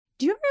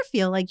Do you ever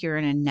feel like you're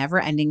in a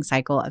never-ending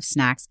cycle of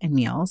snacks and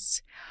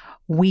meals?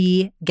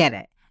 We get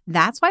it.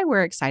 That's why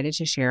we're excited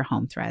to share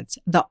Home Threads,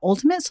 the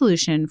ultimate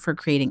solution for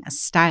creating a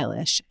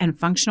stylish and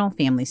functional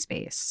family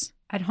space.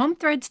 At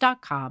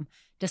homethreads.com,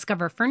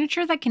 discover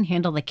furniture that can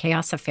handle the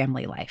chaos of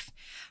family life.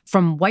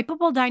 From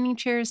wipeable dining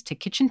chairs to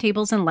kitchen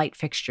tables and light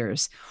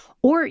fixtures.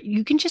 Or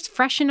you can just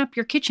freshen up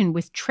your kitchen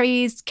with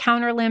trays,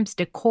 counter lamps,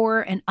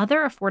 decor, and other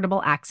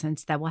affordable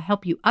accents that will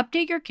help you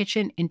update your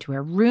kitchen into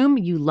a room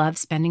you love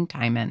spending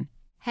time in.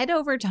 Head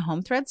over to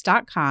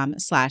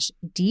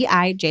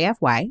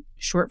homethreads.com/DIJFY,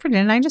 short for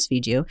Didn't I Just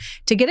Feed You,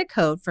 to get a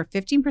code for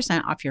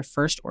 15% off your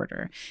first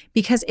order.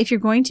 Because if you're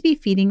going to be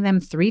feeding them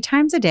 3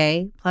 times a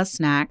day, plus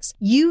snacks,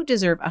 you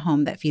deserve a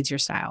home that feeds your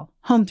style.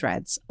 Home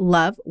Threads,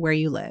 love where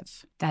you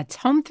live. That's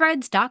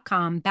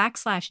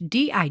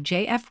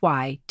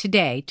homethreads.com/DIJFY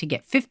today to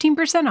get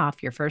 15%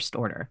 off your first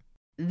order.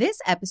 This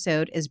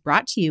episode is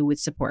brought to you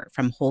with support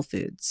from Whole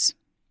Foods.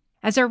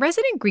 As a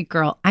resident Greek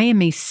girl, I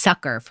am a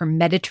sucker for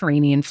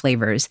Mediterranean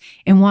flavors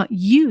and want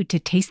you to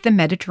taste the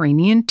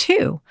Mediterranean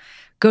too.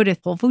 Go to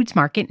Whole Foods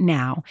Market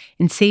now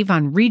and save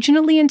on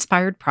regionally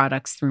inspired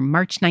products through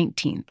March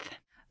 19th.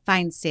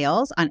 Find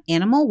sales on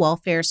animal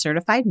welfare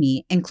certified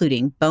meat,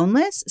 including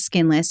boneless,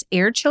 skinless,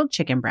 air-chilled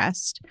chicken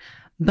breast,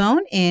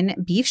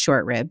 bone-in beef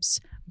short ribs,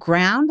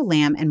 ground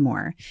lamb, and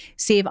more.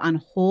 Save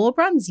on whole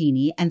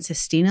bronzini and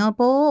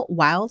sustainable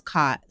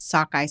wild-caught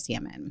sockeye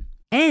salmon.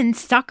 And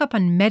stock up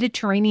on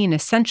Mediterranean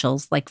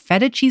essentials like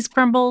feta cheese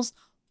crumbles,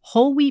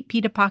 whole wheat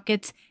pita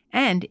pockets,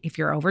 and, if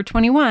you're over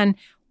 21,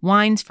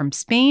 wines from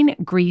Spain,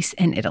 Greece,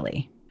 and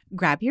Italy.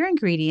 Grab your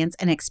ingredients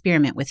and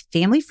experiment with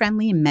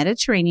family-friendly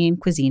Mediterranean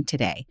cuisine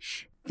today.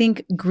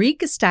 Think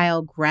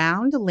Greek-style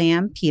ground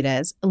lamb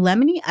pitas,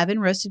 lemony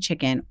oven-roasted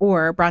chicken,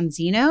 or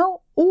bronzino,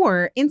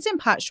 or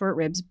instant pot short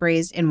ribs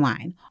braised in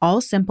wine.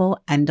 All simple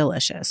and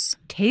delicious.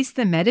 Taste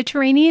the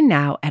Mediterranean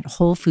now at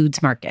Whole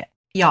Foods Market.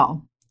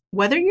 Y'all,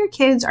 whether your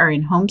kids are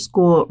in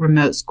homeschool,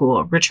 remote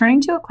school,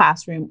 returning to a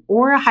classroom,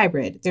 or a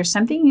hybrid, there's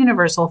something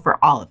universal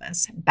for all of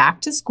us.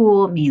 Back to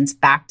school means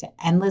back to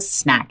endless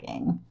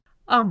snacking.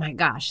 Oh my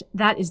gosh,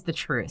 that is the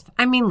truth.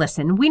 I mean,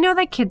 listen, we know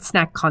that kids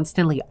snack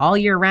constantly all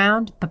year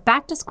round, but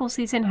back to school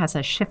season has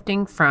us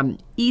shifting from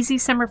easy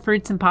summer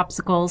fruits and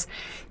popsicles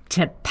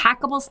to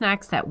packable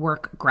snacks that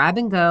work grab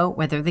and go,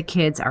 whether the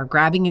kids are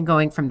grabbing and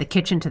going from the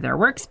kitchen to their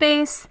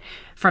workspace,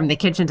 from the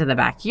kitchen to the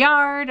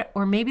backyard,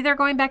 or maybe they're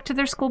going back to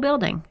their school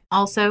building.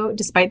 Also,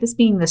 despite this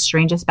being the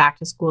strangest back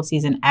to school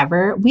season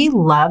ever, we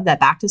love that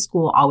back to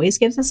school always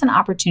gives us an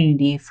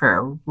opportunity for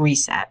a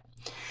reset,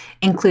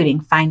 including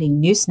finding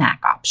new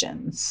snack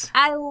options.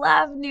 I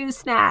love new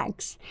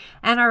snacks.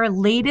 And our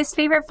latest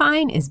favorite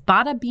find is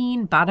Bada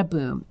Bean Bada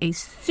Boom, a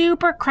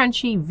super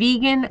crunchy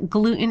vegan,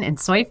 gluten, and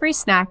soy-free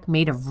snack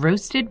made of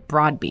roasted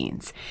broad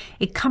beans.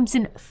 It comes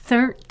in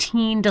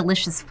 13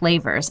 delicious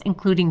flavors,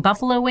 including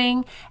buffalo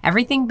wing,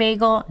 everything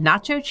bagel,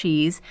 nacho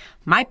cheese,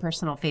 my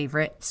personal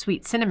favorite,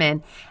 sweet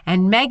cinnamon,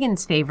 and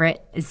Megan's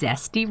favorite,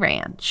 zesty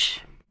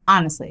ranch.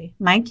 Honestly,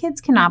 my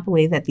kids cannot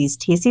believe that these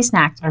tasty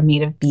snacks are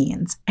made of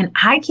beans. And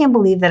I can't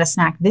believe that a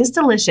snack this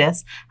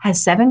delicious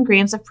has 7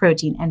 grams of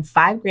protein and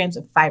 5 grams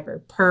of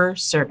fiber per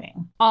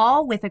serving.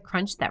 All with a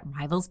crunch that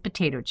rivals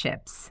potato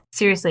chips.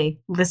 Seriously,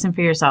 listen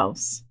for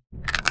yourselves.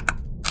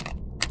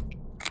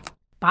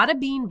 Bada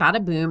Bean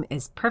Bada Boom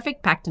is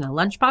perfect packed in a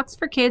lunchbox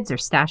for kids or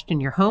stashed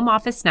in your home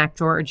office snack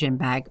drawer or gym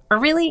bag, or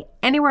really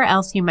anywhere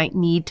else you might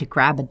need to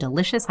grab a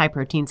delicious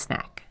high-protein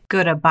snack.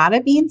 Go to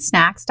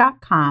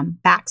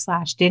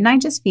badabeansnacks.com/Didn't I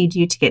Just Feed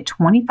You to get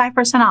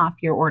 25% off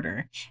your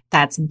order.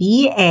 That's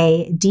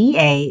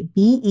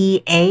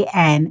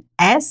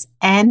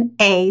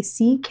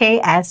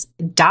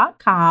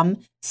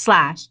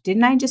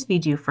BADABEANSNACKS.com/Didn't I Just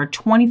Feed You for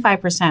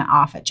 25%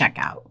 off at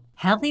checkout.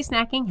 Healthy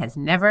snacking has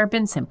never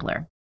been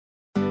simpler.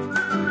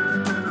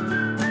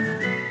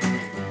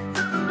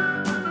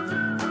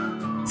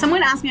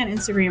 Someone asked me on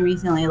Instagram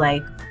recently,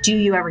 like, do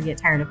you ever get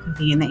tired of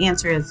cooking? And the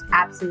answer is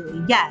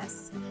absolutely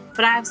yes.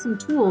 But I have some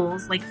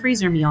tools like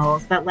freezer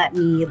meals that let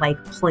me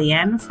like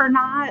plan for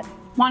not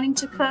wanting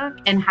to cook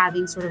and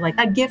having sort of like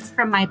a gift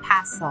from my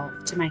past self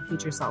to my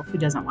future self who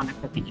doesn't want to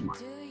cook anymore.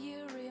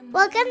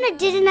 Welcome to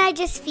Didn't I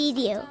Just Feed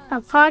You?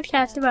 A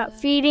podcast about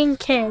feeding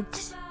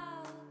kids.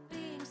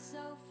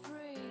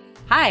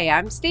 Hi,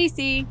 I'm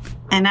Stacy.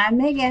 And I'm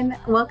Megan.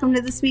 Welcome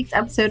to this week's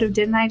episode of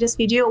Didn't I Just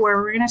Feed You, where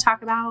we're going to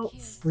talk about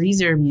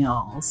freezer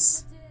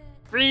meals.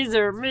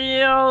 Freezer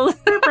meals.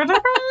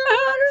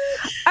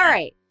 All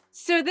right.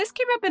 So this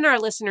came up in our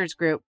listeners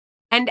group,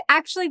 and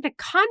actually the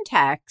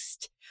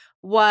context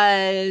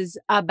was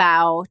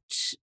about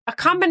a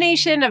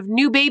combination of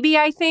new baby,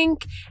 I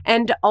think,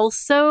 and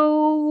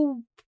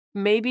also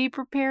maybe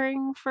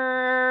preparing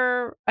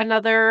for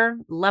another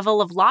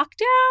level of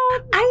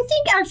lockdown. I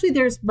think actually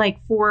there's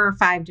like 4 or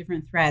 5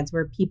 different threads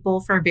where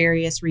people for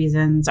various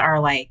reasons are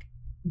like,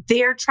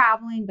 they're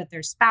traveling, but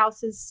their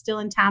spouse is still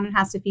in town and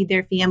has to feed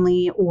their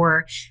family,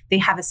 or they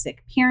have a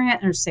sick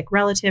parent or sick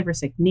relative or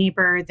sick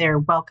neighbor. They're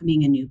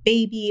welcoming a new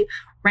baby,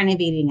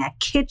 renovating a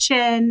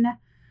kitchen.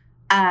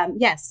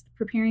 Yes,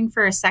 preparing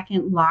for a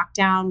second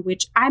lockdown,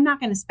 which I'm not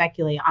going to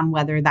speculate on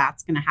whether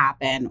that's going to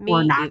happen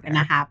or not going to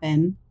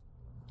happen.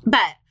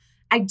 But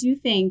I do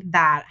think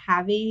that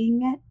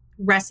having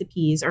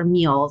recipes or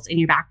meals in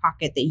your back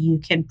pocket that you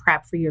can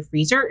prep for your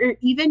freezer, or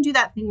even do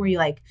that thing where you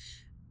like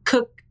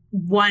cook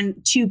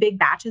 2 big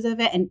batches of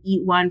it and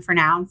eat one for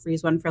now and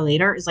freeze one for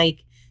later, is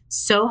like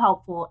so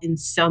helpful in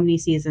so many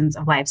seasons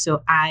of life.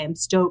 So I am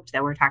stoked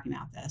that we're talking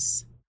about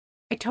this.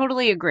 I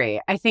totally agree.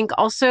 I think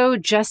also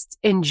just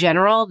in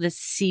general, this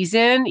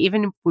season,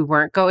 even if we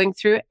weren't going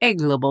through a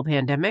global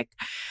pandemic,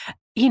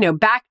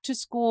 back to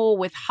school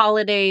with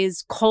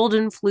holidays, cold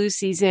and flu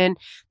season,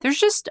 there's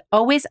just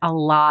always a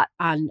lot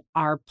on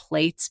our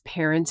plates,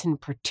 parents in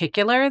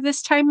particular,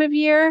 this time of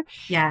year.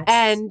 Yes.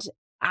 And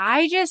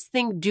I just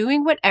think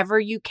doing whatever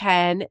you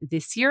can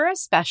this year,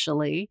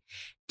 especially,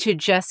 to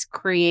just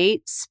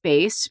create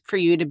space for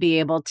you to be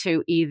able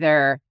to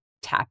either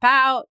tap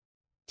out,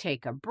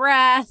 take a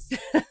breath,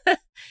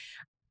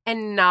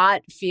 and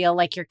not feel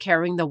like you're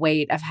carrying the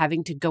weight of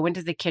having to go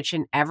into the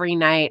kitchen every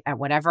night at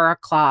whatever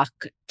o'clock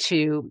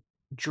to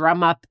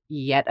drum up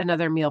yet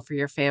another meal for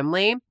your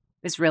family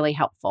is really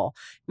helpful.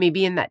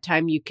 Maybe in that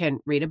time you can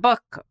read a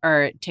book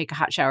or take a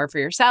hot shower for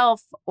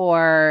yourself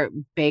or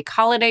bake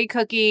holiday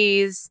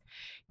cookies,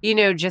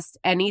 just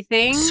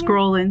anything.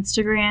 Scroll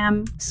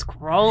Instagram.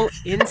 Scroll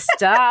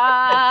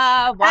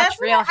Insta. Watch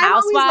Real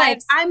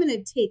Housewives. I'm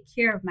going to take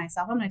care of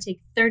myself. I'm going to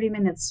take 30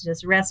 minutes to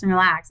just rest and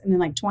relax. And then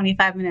like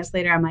 25 minutes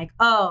later, I'm like,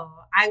 oh,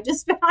 I've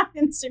just been on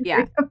Instagram.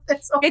 Yeah.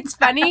 It's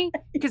funny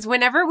because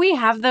whenever we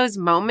have those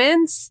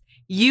moments,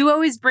 you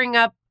always bring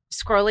up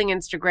scrolling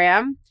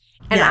Instagram.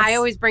 And Yes. I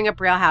always bring up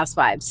Real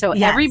Housewives. So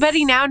Yes.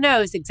 everybody now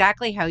knows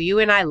exactly how you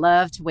and I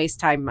love to waste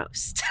time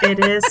most.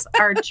 It is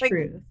our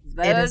truth.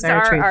 Those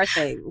are our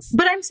things.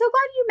 But I'm so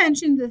glad you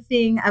mentioned the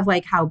thing of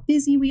like how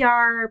busy we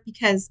are,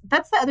 because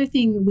that's the other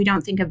thing we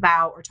don't think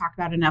about or talk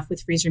about enough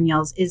with freezer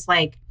meals is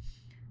like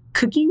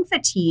cooking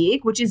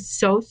fatigue, which is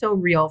so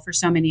real for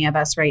so many of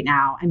us right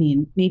now. I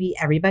mean, maybe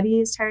everybody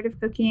is tired of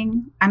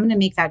cooking. I'm going to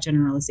make that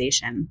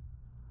generalization.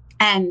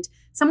 And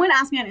someone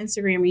asked me on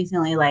Instagram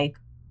recently, like,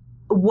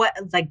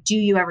 do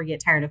you ever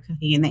get tired of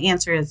cooking? And the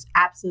answer is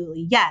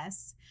absolutely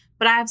yes.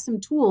 But I have some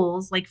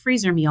tools like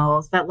freezer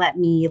meals that let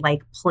me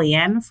like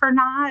plan for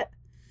not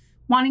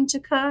wanting to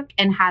cook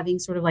and having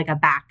sort of like a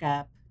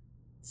backup,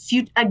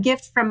 a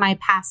gift from my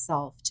past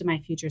self to my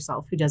future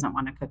self who doesn't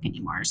want to cook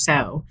anymore.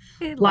 So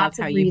lots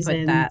of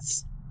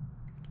reasons.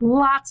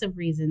 Lots of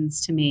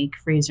reasons to make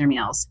freezer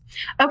meals.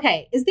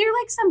 Okay, is there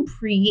like some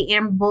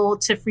preamble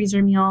to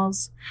freezer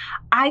meals?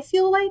 I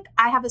feel like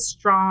I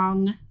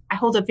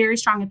hold a very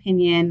strong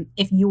opinion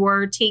if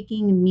you're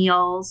taking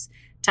meals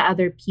to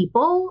other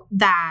people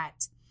that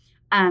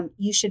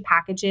you should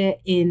package it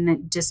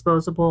in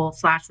disposable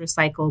 /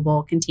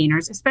 recyclable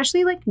containers,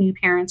 especially like new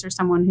parents or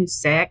someone who's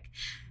sick.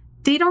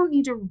 They don't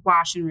need to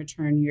wash and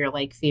return your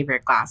like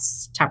favorite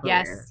glass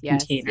Tupperware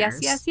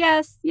containers.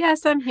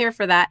 Yes. I'm here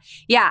for that.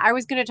 Yeah, I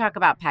was going to talk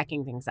about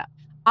packing things up.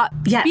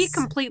 To be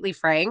completely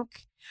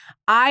frank,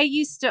 I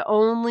used to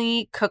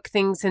only cook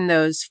things in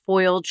those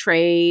foil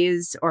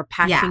trays or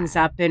pack things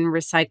up in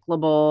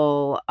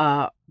recyclable,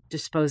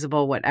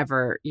 disposable,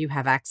 whatever you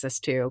have access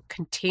to,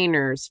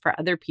 containers for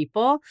other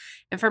people.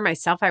 And for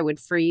myself, I would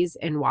freeze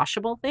in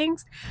washable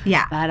things.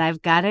 Yeah. But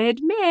I've got to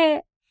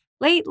admit,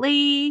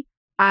 lately,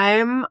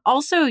 I'm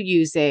also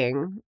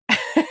using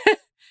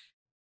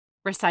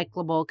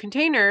recyclable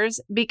containers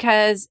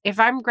because if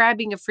I'm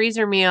grabbing a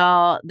freezer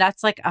meal,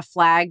 that's like a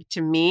flag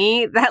to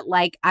me that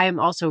like I'm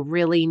also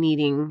really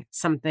needing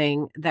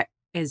something that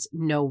is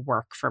no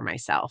work for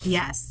myself.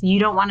 Yes. You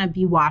don't want to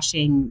be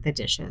washing the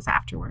dishes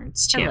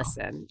afterwards, too. And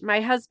listen,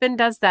 my husband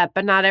does that,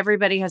 but not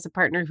everybody has a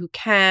partner who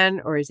can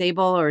or is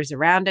able or is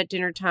around at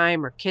dinner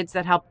time or kids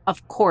that help.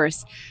 Of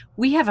course,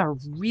 we have a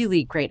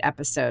really great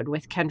episode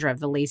with Kendra of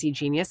The Lazy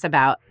Genius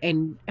about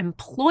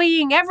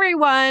employing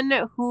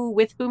everyone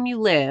with whom you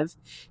live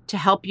to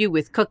help you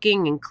with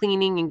cooking and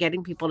cleaning and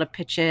getting people to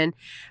pitch in.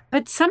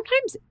 But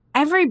sometimes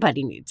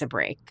everybody needs a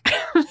break.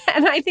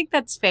 And I think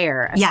that's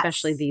fair,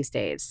 especially these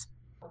days.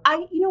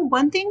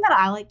 One thing that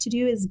I like to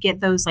do is get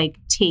those like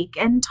take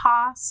and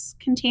toss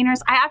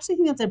containers. I actually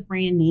think that's a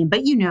brand name,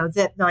 but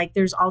that like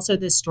there's also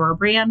the store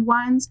brand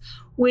ones,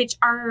 which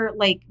are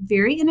like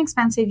very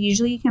inexpensive.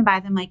 Usually you can buy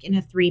them like in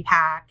a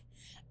 3-pack.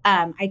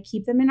 I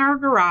keep them in our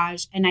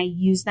garage and I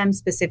use them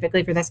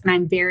specifically for this. And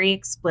I'm very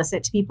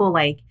explicit to people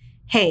like,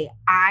 hey,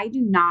 I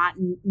do not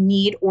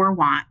need or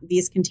want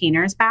these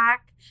containers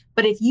back.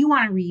 But if you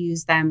want to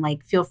reuse them,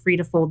 like feel free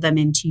to fold them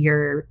into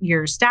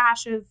your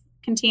stash of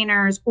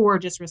containers or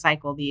just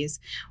recycle these,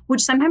 which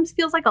sometimes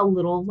feels like a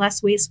little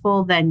less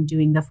wasteful than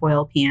doing the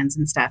foil pans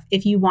and stuff.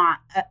 If you want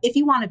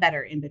a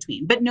better in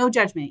between, but no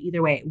judgment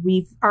either way.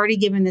 We've already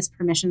given this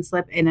permission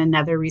slip in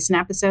another recent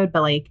episode,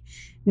 but like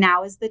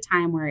now is the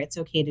time where it's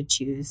okay to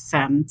choose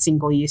some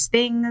single use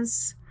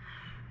things.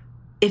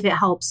 If it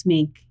helps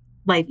make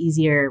life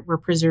easier, we're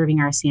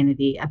preserving our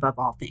sanity above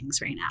all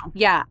things right now.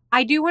 Yeah.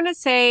 I do want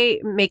to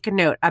make a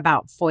note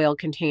about foil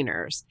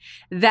containers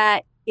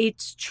that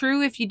it's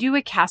true if you do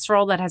a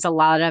casserole that has a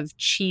lot of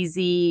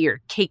cheesy or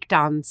caked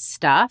on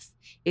stuff,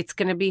 it's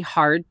going to be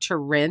hard to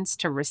rinse,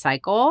 to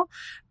recycle.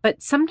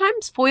 But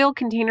sometimes foil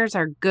containers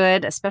are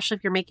good, especially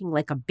if you're making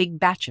like a big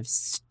batch of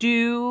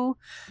stew,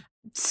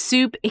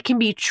 soup. It can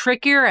be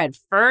trickier at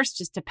first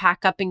just to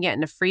pack up and get in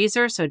the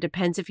freezer. So it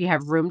depends if you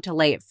have room to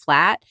lay it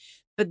flat.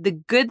 But the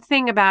good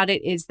thing about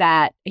it is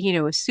that,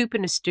 a soup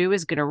and a stew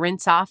is going to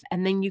rinse off,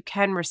 and then you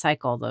can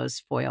recycle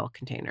those foil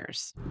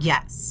containers.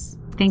 Yes.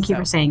 Thank you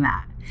for saying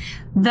that.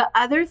 The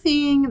other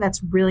thing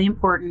that's really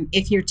important,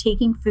 if you're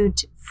taking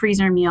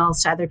freezer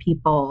meals to other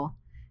people,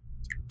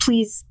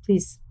 please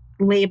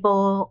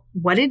label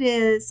what it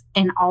is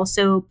and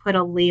also put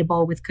a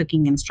label with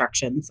cooking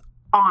instructions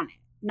on it.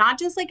 Not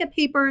just like a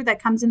paper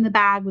that comes in the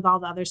bag with all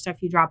the other stuff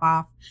you drop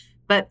off,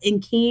 but in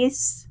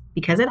case,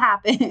 because it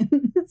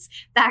happens,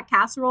 that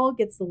casserole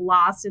gets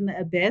lost in the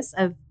abyss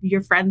of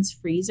your friend's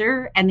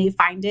freezer and they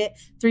find it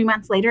 3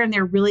 months later and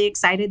they're really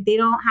excited. They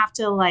don't have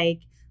to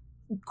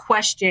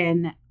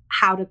question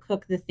how to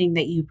cook the thing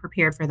that you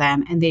prepared for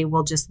them, and they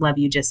will just love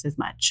you just as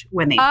much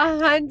when they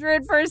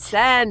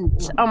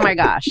 100%. Oh my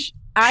gosh.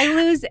 I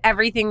lose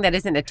everything that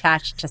isn't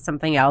attached to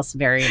something else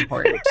very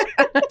important.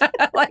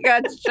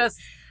 That's just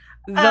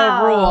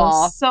the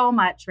rule. So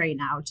much right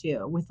now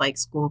too with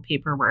school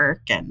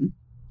paperwork and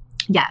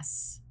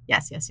yes.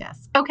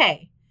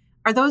 Okay.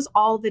 Are those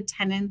all the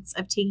tenets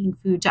of taking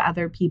food to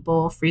other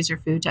people, freezer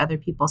food to other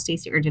people,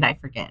 Stacey, or did I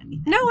forget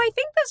anything? No, I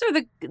think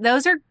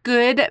those are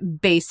good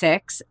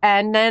basics.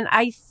 And then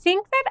I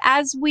think that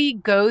as we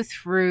go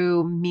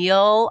through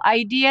meal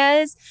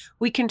ideas,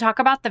 we can talk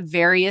about the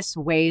various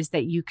ways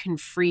that you can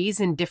freeze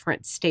in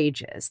different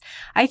stages.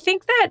 I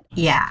think that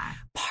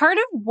part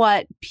of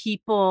what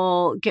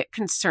people get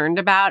concerned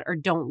about or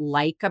don't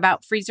like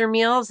about freezer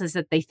meals is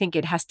that they think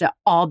it has to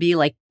all be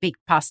like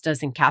baked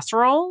pastas and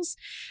casseroles.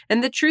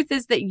 And the truth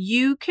is that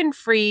you can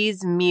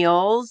freeze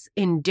meals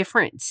in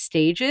different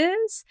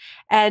stages,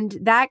 and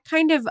that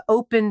kind of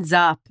opens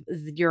up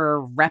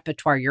your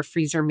repertoire, your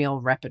freezer meal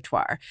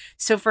repertoire.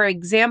 So for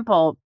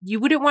example, you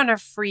wouldn't want to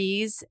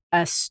freeze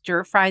a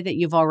stir fry that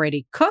you've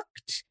already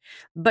cooked,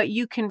 but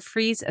you can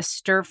freeze a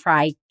stir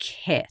fry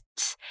kit.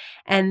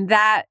 And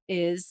that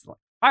is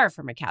far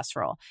from a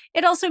casserole.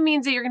 It also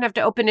means that you're going to have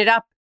to open it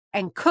up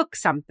and cook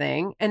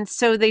something. And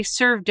so they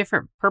serve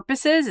different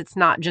purposes. It's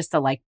not just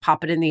a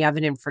pop it in the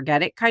oven and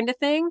forget it kind of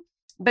thing,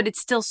 but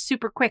it's still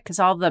super quick because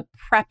all the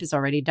prep is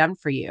already done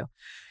for you.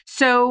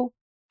 So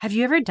have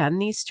you ever done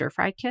these stir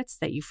fry kits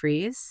that you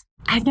freeze?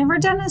 I've never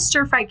done a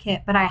stir fry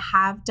kit, but I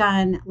have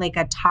done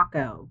a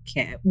taco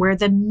kit where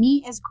the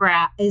meat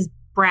is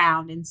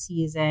browned and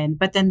seasoned,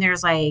 but then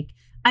there's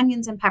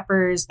onions and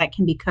peppers that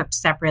can be cooked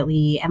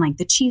separately. And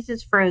the cheese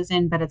is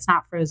frozen, but it's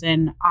not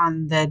frozen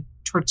on the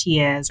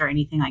tortillas or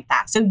anything like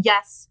that. So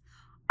yes,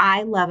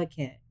 I love a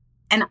kit.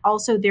 And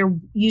also they're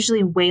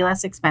usually way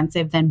less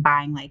expensive than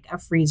buying a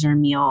freezer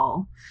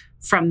meal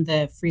from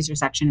the freezer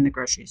section in the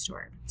grocery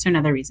store. So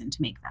another reason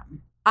to make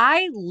them.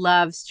 I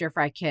love stir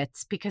fry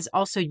kits because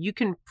also you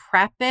can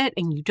prep it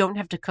and you don't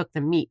have to cook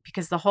the meat,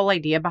 because the whole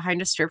idea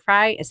behind a stir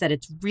fry is that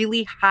it's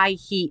really high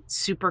heat,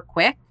 super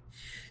quick.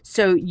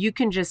 So you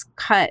can just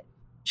cut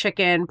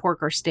chicken, pork,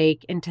 or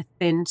steak into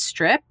thin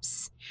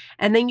strips,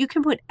 and then you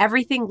can put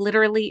everything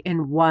literally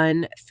in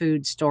one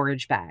food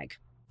storage bag.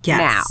 Yes.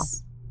 Now.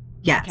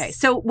 Yes. Okay.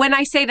 So when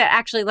I say that,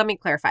 actually, let me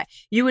clarify.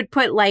 You would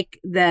put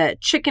the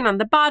chicken on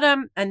the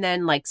bottom, and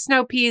then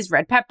snow peas,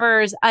 red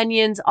peppers,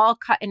 onions, all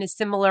cut in a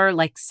similar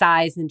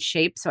size and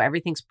shape. So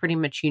everything's pretty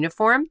much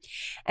uniform.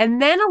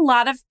 And then a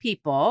lot of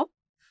people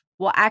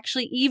will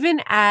actually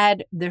even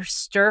add their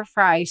stir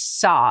fry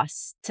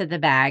sauce to the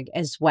bag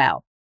as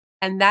well.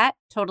 And that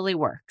totally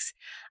works.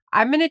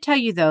 I'm going to tell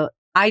you though,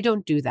 I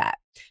don't do that.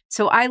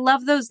 So I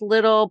love those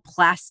little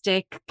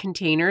plastic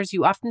containers.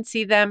 You often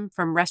see them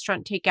from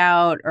restaurant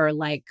takeout or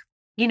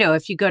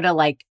if you go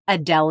to a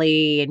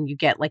deli and you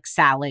get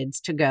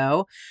salads to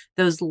go,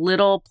 those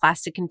little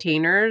plastic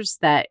containers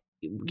that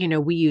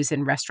we use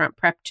in restaurant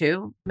prep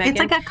too. Megan. It's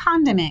like a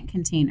condiment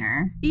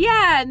container.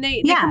 Yeah. And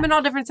they come in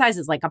all different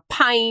sizes, like a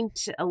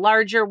pint, a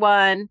larger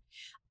one.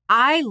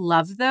 I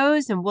love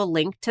those, and we'll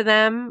link to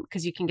them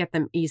because you can get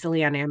them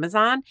easily on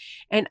Amazon.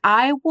 And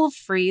I will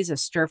freeze a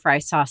stir fry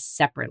sauce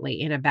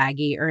separately in a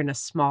baggie or in a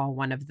small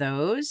one of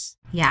those.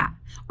 Yeah.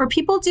 Or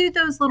people do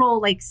those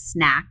little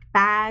snack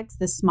bags,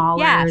 the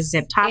smaller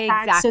zip top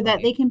bags, so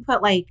that they can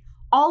put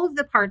all of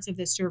the parts of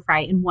the stir fry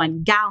in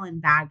 1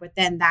 gallon bag. But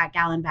then that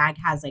gallon bag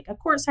has a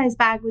quart size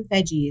bag with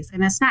veggies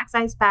and a snack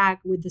size bag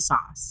with the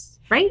sauce,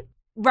 right?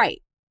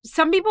 Right.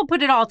 Some people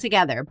put it all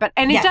together,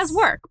 and it does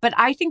work. But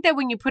I think that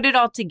when you put it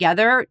all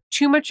together,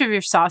 too much of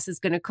your sauce is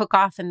going to cook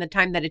off in the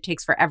time that it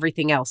takes for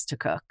everything else to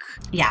cook.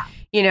 Yeah.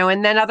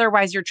 And then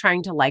otherwise you're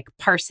trying to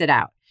parse it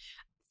out.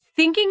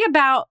 Thinking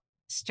about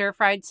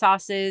stir-fried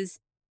sauces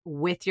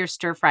with your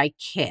stir-fry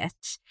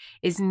kit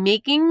is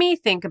making me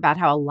think about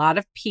how a lot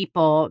of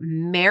people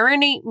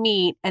marinate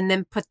meat and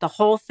then put the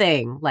whole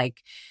thing,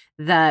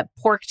 the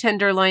pork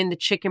tenderloin, the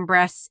chicken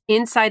breasts,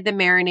 inside the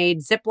marinade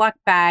Ziploc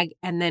bag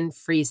and then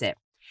freeze it.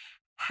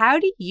 How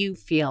do you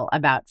feel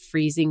about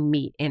freezing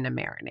meat in a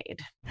marinade?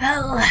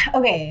 Oh,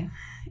 okay.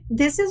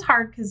 This is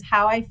hard because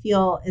how I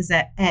feel is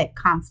at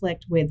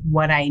conflict with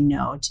what I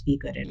know to be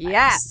good advice.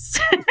 Yes.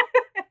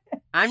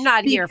 I'm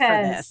not here for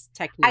this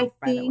technique, I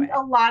think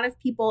a lot of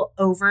people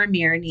over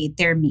marinate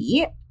their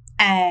meat,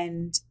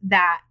 and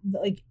that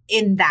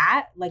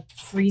like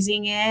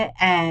freezing it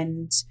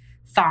and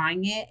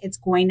thawing it, it's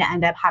going to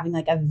end up having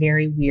like a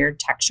very weird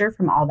texture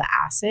from all the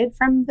acid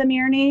from the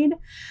marinade.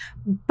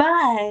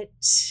 But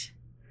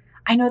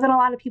I know that a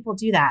lot of people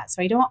do that.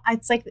 So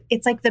it's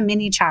like the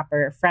mini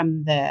chopper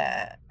from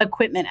the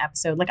equipment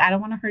episode. Like, I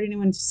don't want to hurt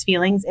anyone's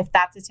feelings. If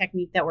that's a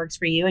technique that works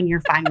for you and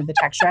you're fine with the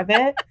texture of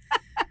it,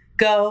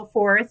 go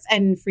forth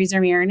and freeze or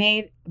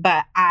marinade.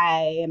 But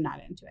I am not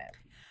into it.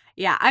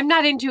 Yeah, I'm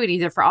not into it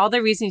either for all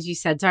the reasons you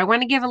said. So I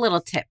want to give a little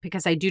tip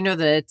because I do know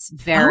that it's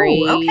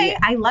very... Oh, okay.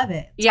 I love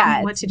it. Tell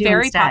me what to do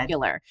very instead.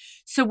 Popular.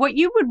 So what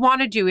you would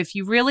want to do if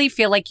you really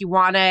feel like you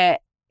want to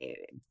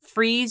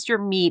freeze your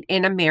meat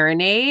in a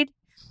marinade,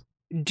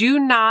 do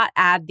not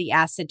add the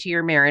acid to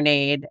your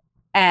marinade.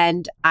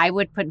 And I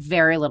would put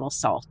very little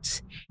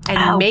salt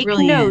and make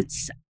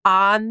notes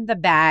on the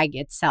bag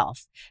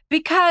itself,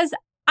 because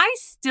I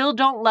still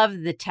don't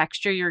love the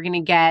texture you're going to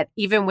get,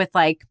 even with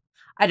like,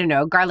 I don't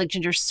know, garlic,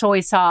 ginger,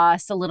 soy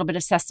sauce, a little bit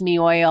of sesame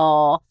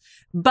oil,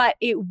 but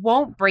it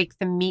won't break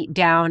the meat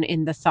down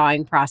in the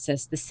thawing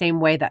process the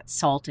same way that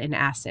salt and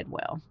acid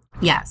will.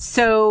 Yes.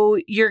 So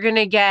you're going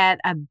to get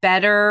a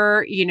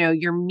better,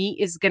 your meat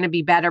is going to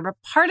be better. But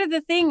part of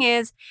the thing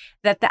is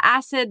that the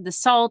acid, the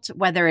salt,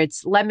 whether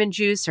it's lemon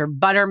juice or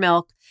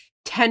buttermilk,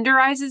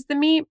 tenderizes the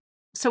meat.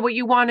 So what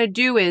you want to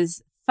do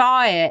is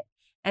thaw it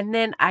and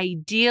then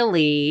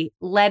ideally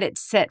let it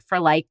sit for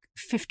like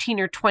 15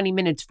 or 20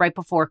 minutes right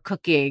before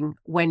cooking.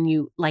 When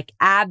you like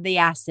add the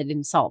acid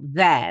and salt,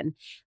 then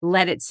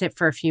let it sit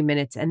for a few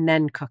minutes and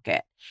then cook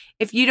it.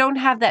 If you don't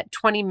have that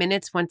 20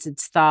 minutes once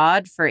it's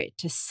thawed for it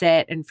to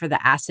sit and for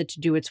the acid to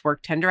do its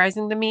work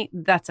tenderizing the meat,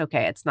 that's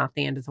okay. It's not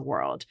the end of the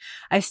world.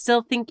 I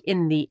still think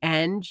in the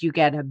end, you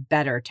get a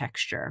better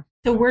texture.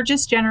 So we're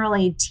just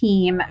generally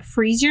team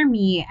freeze your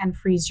meat and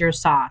freeze your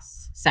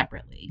sauce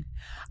separately.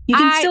 You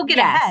can still get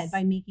ahead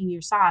by making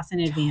your sauce in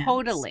advance.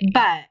 Totally.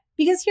 But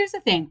because here's the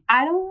thing,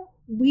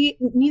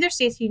 neither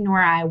Stacey nor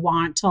I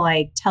want to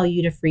like tell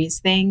you to freeze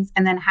things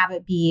and then have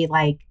it be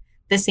like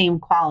the same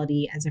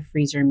quality as a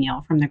freezer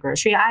meal from the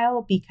grocery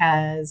aisle,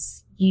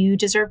 because you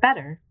deserve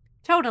better.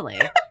 Totally.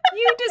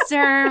 You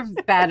deserve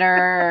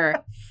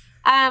better.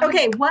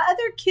 Okay, what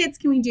other kits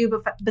can we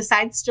do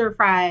besides stir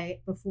fry,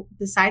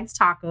 besides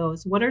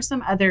tacos? What are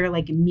some other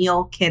like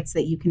meal kits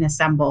that you can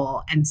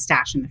assemble and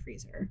stash in the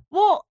freezer?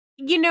 Well,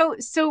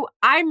 so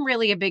I'm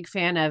really a big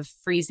fan of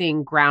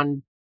freezing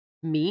ground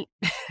meat,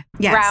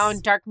 yes.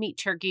 Ground dark meat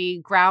turkey,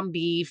 ground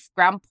beef,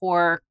 ground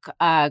pork,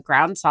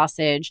 ground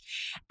sausage.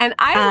 And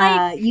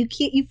I you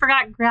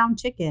forgot ground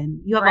chicken.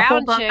 You have a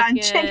whole book on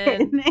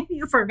chicken and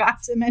you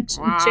forgot to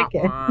mention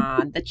chicken.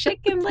 The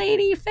chicken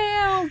lady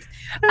failed.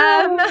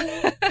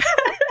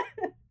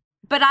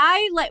 But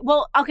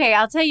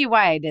I'll tell you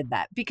why I did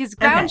that. Because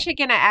ground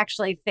chicken, I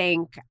actually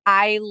think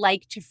I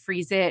like to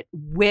freeze it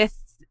with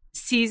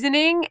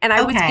seasoning. And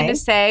I was going to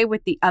say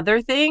with the other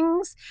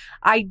things,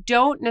 I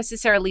don't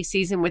necessarily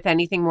season with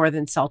anything more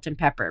than salt and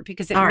pepper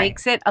because it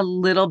makes it a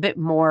little bit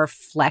more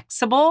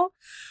flexible.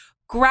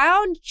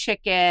 Ground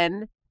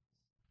chicken,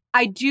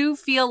 I do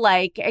feel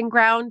like, and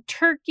ground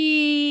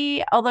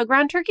turkey, although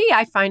ground turkey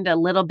I find a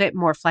little bit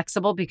more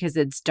flexible because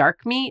it's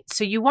dark meat.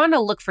 So you want to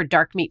look for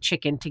dark meat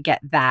chicken to get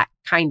that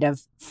kind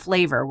of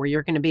flavor where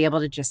you're going to be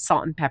able to just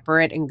salt and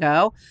pepper it and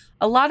go.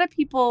 A lot of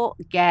people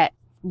get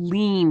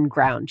lean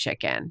ground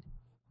chicken.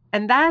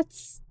 And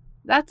that's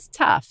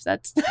tough.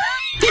 That's you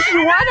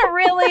want to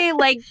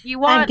really you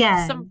want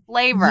some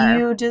flavor.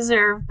 You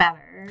deserve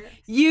better.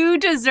 You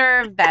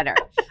deserve better.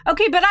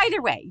 Okay, but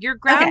either way, your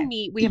ground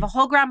meat, we have a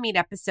whole ground meat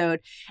episode,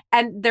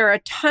 and there are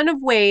a ton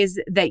of ways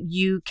that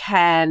you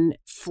can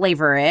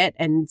flavor it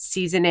and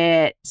season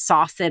it,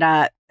 sauce it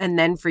up, and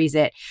then freeze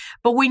it.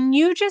 But when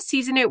you just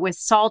season it with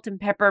salt and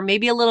pepper,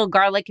 maybe a little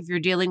garlic if you're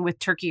dealing with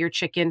turkey or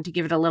chicken to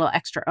give it a little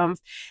extra oomph,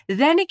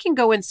 then it can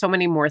go in so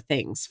many more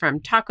things, from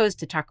tacos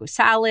to taco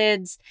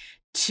salads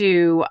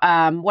to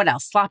what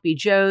else? Sloppy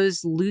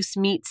Joes, loose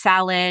meat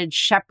salad,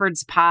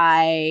 shepherd's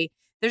pie.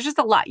 There's just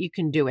a lot you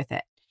can do with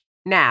it.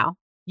 Now,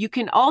 you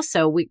can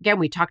also, we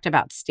talked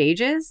about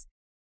stages.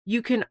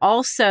 You can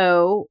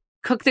also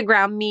cook the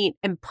ground meat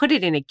and put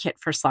it in a kit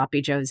for Sloppy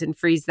Joes and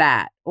freeze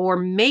that, or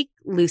make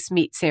loose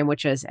meat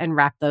sandwiches and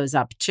wrap those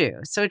up too.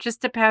 So it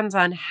just depends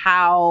on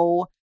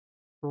how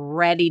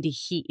ready to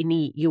heat and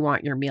eat you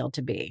want your meal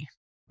to be.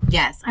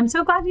 Yes. I'm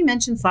so glad you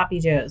mentioned Sloppy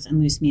Joes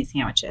and loose meat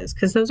sandwiches,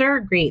 because those are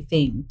a great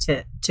thing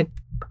to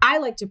I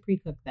like to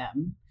pre-cook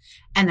them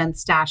and then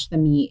stash the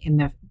meat in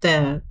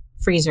the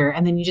freezer,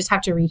 and then you just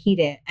have to reheat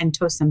it and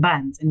toast some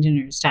buns and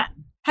dinner's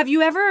done. Have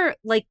you ever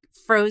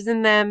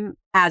frozen them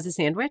as a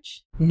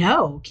sandwich?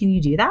 No. Can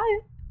you do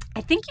that?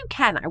 I think you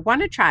can. I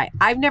want to try.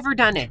 I've never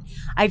done it.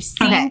 I've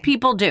seen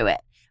people do it,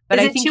 But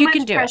Is I it think too you much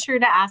can do it. pressure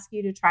to ask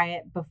you to try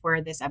it before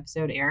this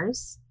episode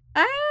airs?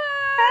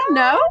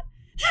 No.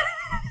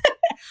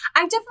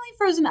 I've definitely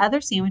frozen other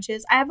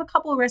sandwiches. I have a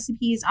couple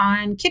recipes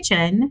on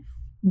Kitchen.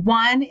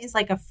 One is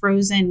like a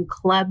frozen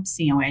club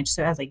sandwich.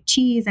 So it has like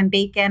cheese and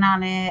bacon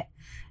on it.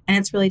 And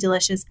it's really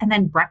delicious. And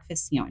then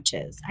breakfast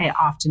sandwiches I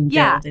often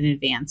build in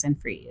advance and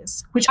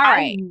freeze.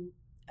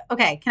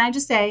 Okay, can I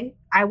just say,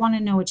 I want to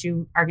know what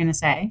you are going to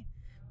say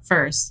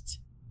first.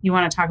 You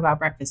want to talk about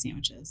breakfast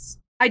sandwiches.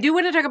 I do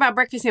want to talk about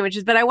breakfast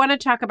sandwiches, but I want to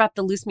talk about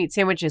the loose meat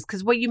sandwiches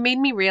because what you made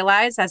me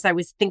realize as I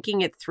was thinking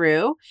it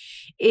through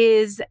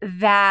is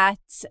that,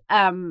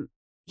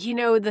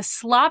 the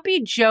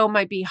sloppy Joe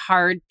might be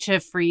hard to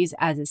freeze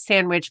as a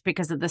sandwich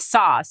because of the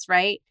sauce,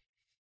 right?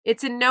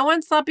 It's a no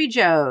on sloppy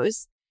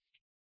Joes.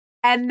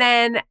 And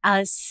then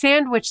a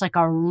sandwich, like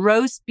a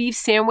roast beef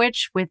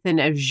sandwich with an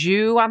au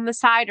jus on the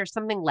side or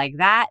something like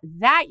that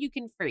you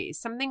can freeze.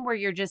 Something where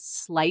you're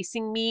just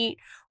slicing meat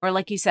or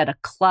like you said, a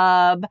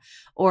club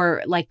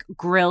or like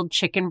grilled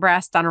chicken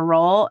breast on a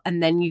roll.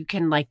 And then you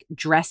can like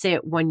dress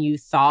it when you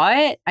thaw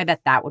it. I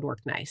bet that would work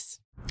nice.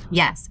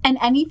 Yes. And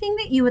anything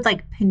that you would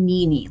like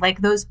panini,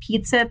 like those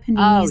pizza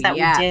paninis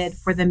we did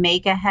for the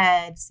Make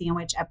Ahead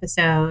sandwich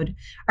episode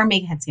or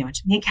Make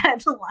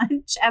Ahead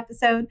lunch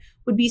episode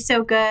would be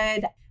so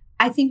good.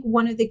 I think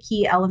one of the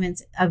key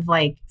elements of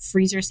like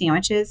freezer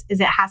sandwiches is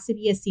it has to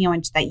be a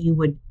sandwich that you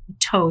would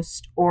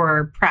toast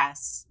or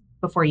press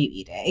before you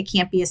eat it. It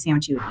can't be a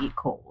sandwich you would eat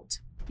cold.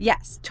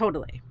 Yes,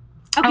 totally.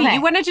 Okay.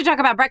 You wanted to talk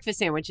about breakfast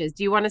sandwiches.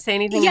 Do you want to say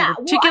anything in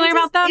particular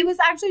about them? It was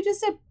actually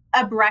just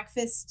a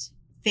breakfast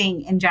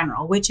thing in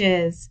general, which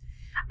is,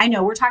 I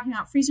know we're talking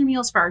about freezer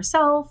meals for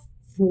ourselves,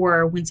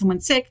 for when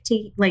someone's sick,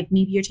 like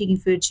maybe you're taking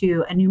food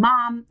to a new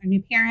mom or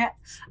new parent.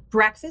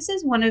 Breakfast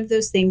is one of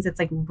those things that's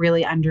like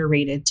really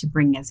underrated to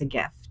bring as a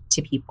gift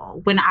to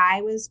people. When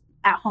I was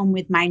at home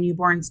with my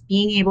newborns,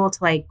 being able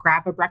to like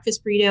grab a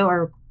breakfast burrito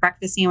or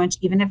breakfast sandwich,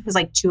 even if it was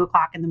like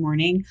 2:00 in the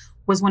morning,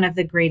 was one of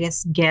the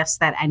greatest gifts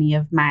that any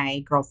of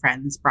my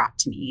girlfriends brought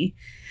to me.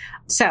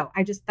 So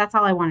that's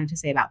all I wanted to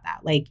say about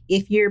that. Like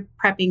if you're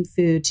prepping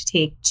food to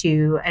take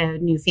to a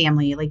new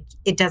family, like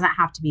it doesn't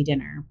have to be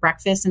dinner.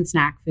 Breakfast and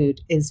snack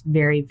food is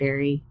very,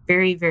 very,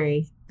 very,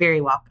 very,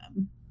 very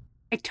welcome.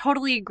 I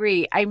totally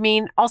agree. I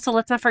mean, also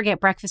let's not forget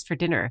breakfast for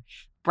dinner.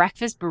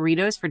 Breakfast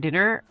burritos for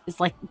dinner is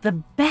like the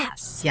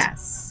best.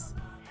 Yes.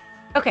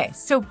 Okay,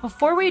 so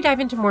before we dive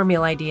into more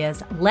meal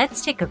ideas,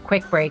 let's take a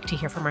quick break to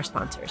hear from our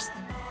sponsors.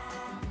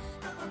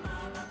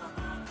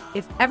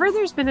 If ever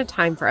there's been a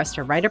time for us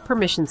to write a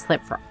permission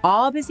slip for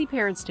all busy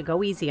parents to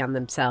go easy on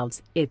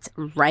themselves, it's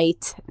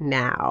right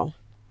now.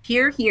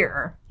 Hear,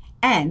 hear.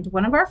 And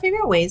one of our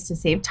favorite ways to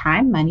save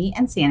time, money,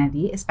 and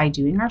sanity is by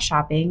doing our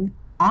shopping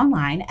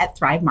online at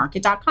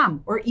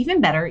thrivemarket.com, or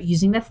even better,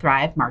 using the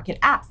Thrive Market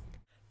app.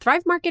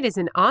 Thrive Market is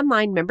an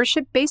online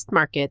membership-based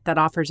market that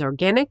offers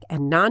organic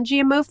and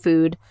non-GMO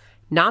food,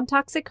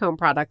 non-toxic home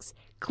products,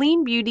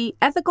 clean beauty,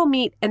 ethical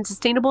meat, and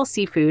sustainable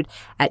seafood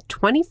at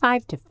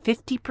 25 to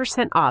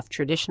 50% off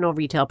traditional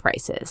retail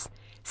prices.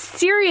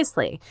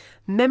 Seriously,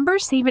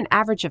 members save an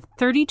average of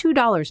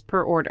 $32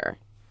 per order.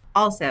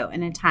 Also,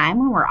 in a time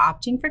when we're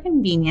opting for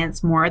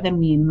convenience more than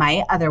we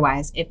might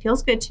otherwise, it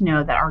feels good to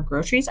know that our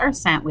groceries are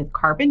sent with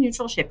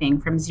carbon-neutral shipping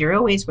from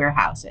zero-waste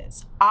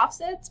warehouses.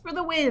 Offsets for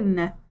the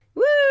win!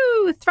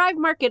 Woo! Thrive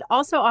Market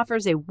also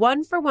offers a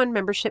 1-for-1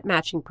 membership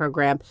matching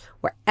program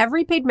where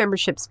every paid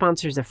membership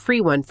sponsors a free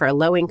one for a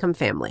low-income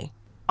family.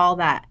 All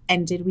that.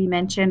 And did we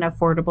mention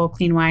affordable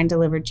clean wine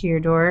delivered to your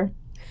door?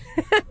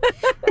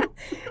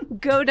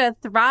 Go to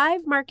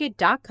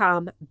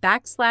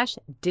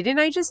thrivemarket.com/didn't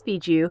I just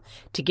feed you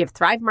to give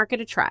Thrive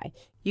Market a try.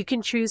 You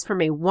can choose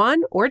from a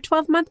 1 or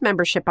 12-month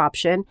membership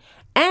option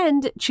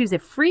and choose a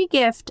free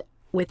gift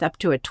with up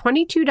to a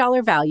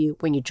 $22 value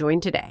when you join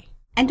today.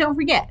 And don't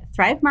forget,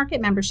 Thrive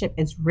Market membership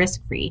is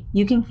risk-free.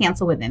 You can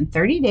cancel within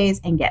 30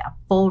 days and get a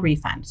full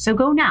refund. So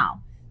go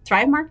now,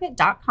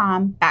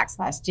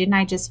 thrivemarket.com/didn't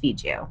I just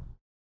feed you.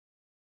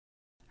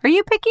 Are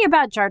you picky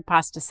about jarred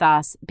pasta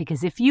sauce?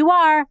 Because if you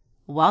are,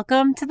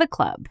 welcome to the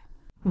club.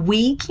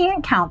 We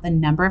can't count the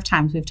number of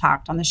times we've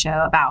talked on the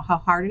show about how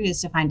hard it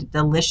is to find a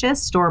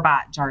delicious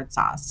store-bought jarred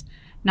sauce.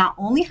 Not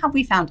only have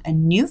we found a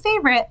new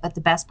favorite, but the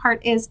best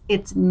part is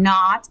it's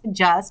not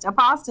just a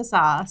pasta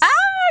sauce. I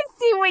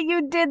see what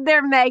you did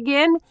there,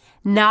 Megan.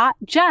 Not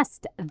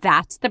just.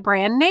 That's the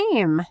brand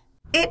name.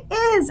 It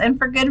is, and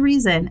for good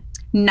reason.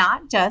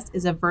 Not Just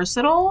is a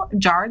versatile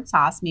jarred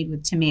sauce made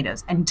with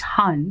tomatoes and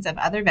tons of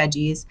other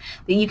veggies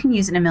that you can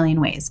use in a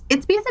million ways.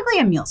 It's basically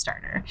a meal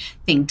starter.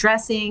 Think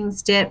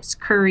dressings, dips,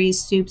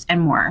 curries, soups, and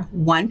more.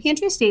 One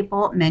pantry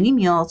staple, many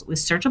meals with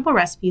searchable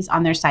recipes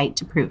on their site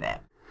to prove it.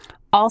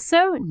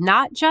 Also,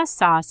 Not Just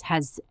sauce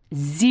has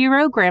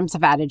 0 grams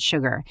of added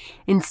sugar.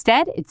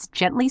 Instead, it's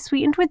gently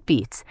sweetened with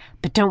beets.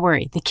 But don't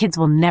worry, the kids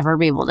will never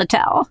be able to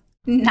tell.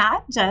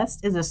 Not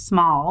Just is a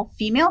small,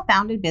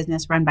 female-founded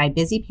business run by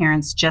busy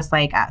parents just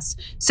like us.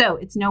 So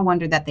it's no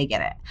wonder that they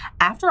get it.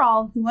 After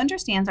all, who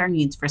understands our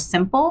needs for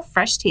simple,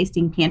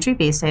 fresh-tasting pantry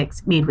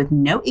basics made with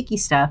no icky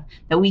stuff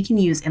that we can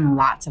use in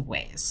lots of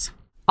ways?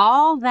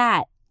 All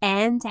that.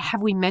 And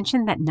have we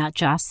mentioned that Not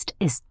Just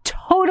is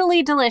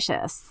totally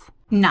delicious?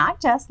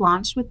 Not Just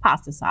launched with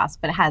pasta sauce,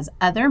 but has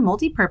other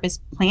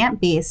multi-purpose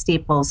plant-based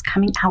staples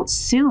coming out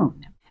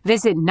soon.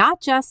 Visit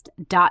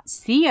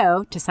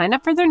notjust.co to sign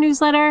up for their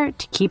newsletter,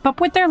 to keep up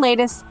with their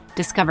latest,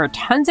 discover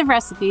tons of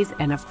recipes,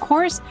 and of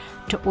course,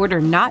 to order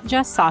Not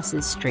Just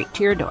sauces straight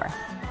to your door.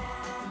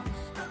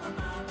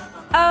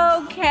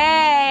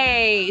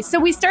 Okay, so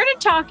we started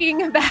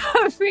talking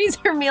about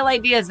freezer meal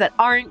ideas that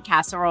aren't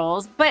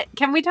casseroles, but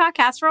can we talk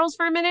casseroles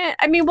for a minute?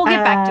 I mean, we'll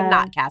get back to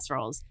not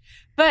casseroles.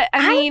 But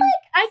I feel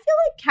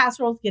like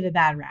casseroles get a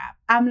bad rap.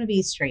 I'm going to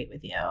be straight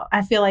with you.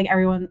 I feel like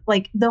everyone,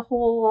 like the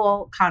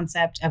whole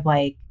concept of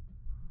like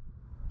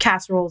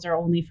casseroles are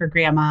only for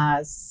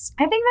grandmas.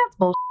 I think that's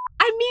bullshit.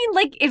 I mean,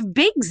 like if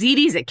Big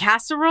Ziti's a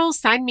casserole,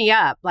 sign me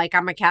up. Like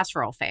I'm a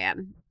casserole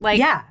fan. Like,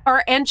 yeah.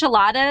 Or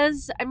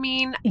enchiladas. I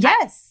mean,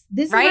 yes,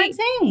 this is what I'm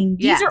saying.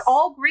 These are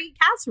all great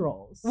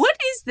casseroles. What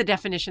is the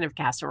definition of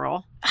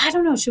casserole? I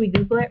don't know. Should we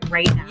Google it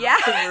right now? Yeah.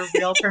 So we're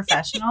real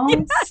professionals.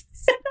 Yes.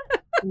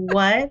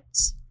 What?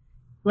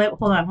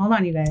 Hold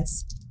on, you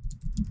guys.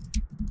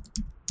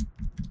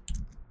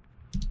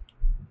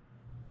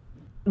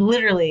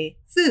 Literally,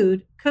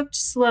 food cooked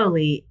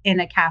slowly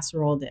in a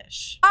casserole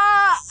dish.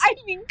 I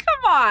mean,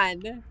 come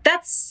on.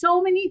 That's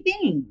so many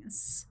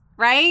things.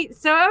 Right?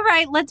 So, all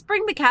right, let's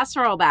bring the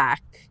casserole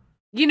back.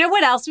 You know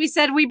what else we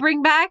said we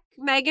bring back,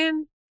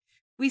 Megan?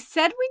 We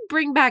said we'd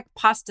bring back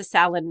pasta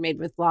salad made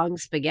with long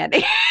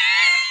spaghetti.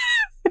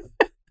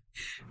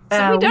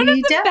 So we don't have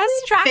the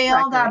best track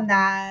failed record on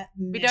that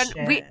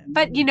mission.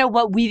 But you know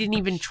what? We didn't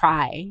even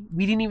try.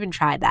 We didn't even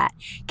try that.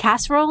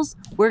 Casseroles,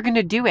 we're going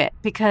to do it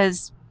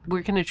because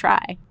we're going to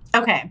try.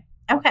 Okay.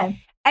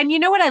 And you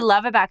know what I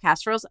love about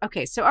casseroles?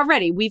 Okay, so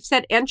already we've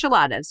said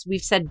enchiladas.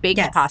 We've said baked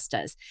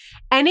pastas.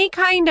 Any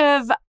kind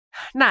of,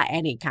 not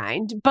any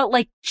kind, but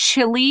like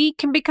chili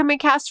can become a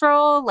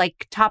casserole.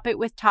 Like top it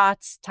with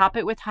tots, top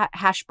it with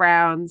hash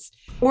browns.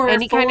 Or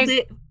fold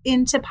it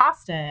into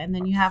pasta and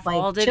then you have like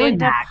fold chili it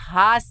into mac.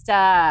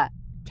 Pasta.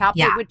 Top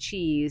it with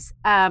cheese.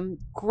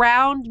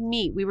 Ground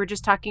meat. We were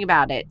just talking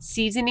about it.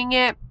 Seasoning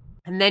it.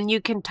 And then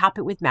you can top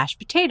it with mashed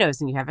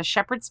potatoes and you have a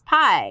shepherd's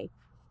pie.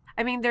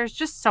 I mean, there's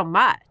just so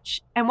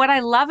much. And what I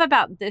love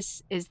about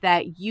this is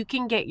that you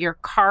can get your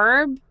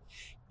carb,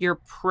 your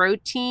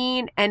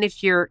protein, and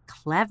if you're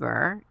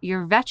clever,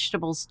 your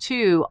vegetables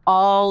too,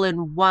 all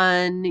in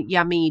one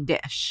yummy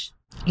dish.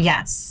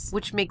 Yes.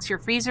 Which makes your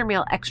freezer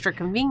meal extra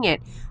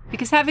convenient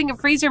because having a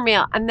freezer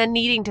meal and then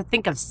needing to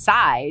think of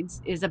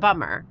sides is a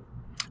bummer.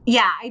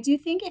 Yeah, I do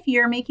think if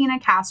you're making a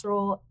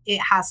casserole, it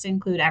has to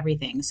include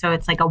everything. So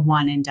it's like a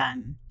one and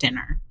done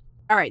dinner.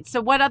 All right.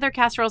 So what other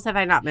casseroles have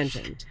I not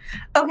mentioned?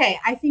 Okay.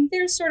 I think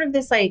there's sort of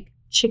this like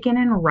chicken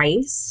and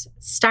rice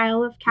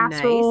style of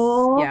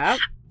casserole. Nice.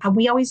 Yeah.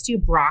 We always do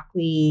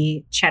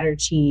broccoli, cheddar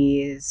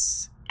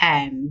cheese,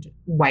 and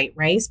white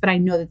rice, but I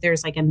know that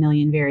there's like a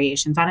million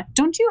variations on it.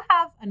 Don't you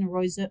have an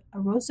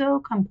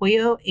arroz con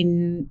pollo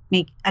in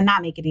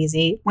not Make It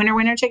Easy?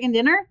 Winner chicken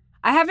dinner?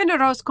 I have an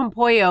arroz con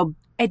pollo.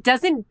 It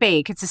doesn't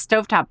bake. It's a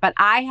stovetop, but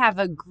I have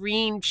a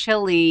green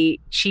chili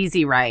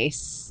cheesy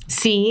rice.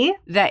 See?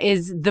 That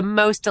is the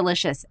most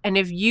delicious. And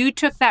if you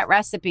took that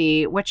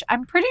recipe, which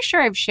I'm pretty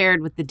sure I've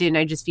shared with the Didn't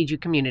I Just Feed You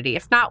community.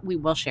 If not, we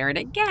will share it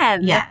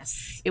again.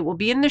 Yes. It will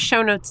be in the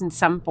show notes in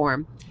some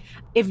form.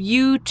 If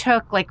you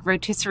took like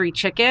rotisserie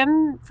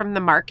chicken from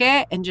the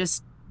market and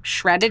just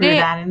shredded it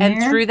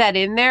and threw that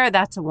in there,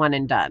 that's a one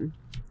and done.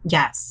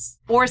 Yes.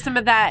 Or some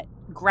of that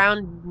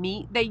ground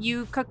meat that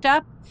you cooked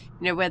up,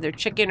 you know, whether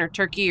chicken or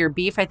turkey or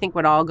beef, I think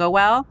would all go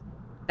well.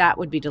 That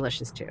would be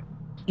delicious too.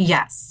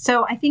 Yes.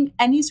 So I think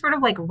any sort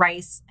of like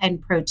rice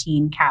and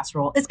protein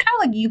casserole, it's kind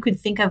of like you could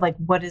think of like,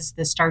 what is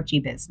the starchy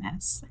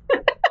business?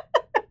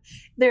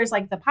 There's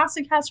like the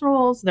pasta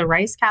casseroles, the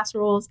rice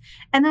casseroles,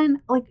 and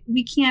then like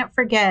we can't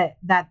forget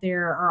that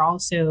there are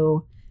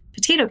also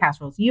potato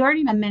casseroles. You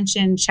already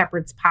mentioned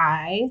shepherd's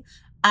pie.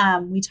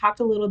 We talked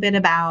a little bit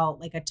about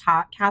like a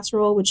tot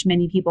casserole, which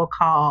many people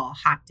call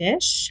hot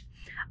dish.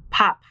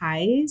 Pot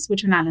pies,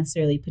 which are not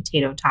necessarily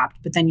potato topped,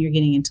 but then you're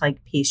getting into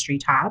like pastry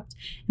topped.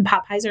 And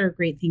pot pies are a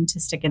great thing to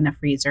stick in the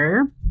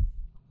freezer.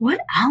 What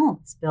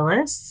else,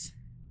 Phyllis?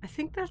 I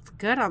think that's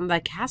good on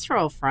the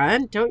casserole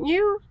front, don't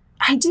you?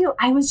 I do.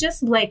 I was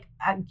just like,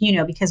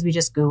 because we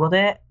just Googled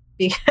it.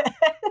 Because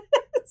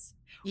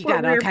you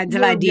got all kinds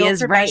of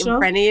ideas right in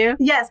front of you.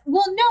 Yes.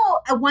 Well,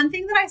 no. One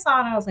thing that I saw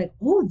and I was like,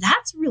 oh,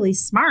 that's really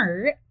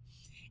smart,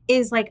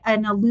 is like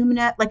an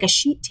alumina, like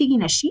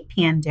taking a sheet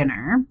pan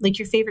dinner, like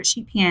your favorite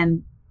sheet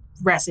pan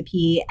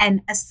recipe,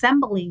 and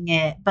assembling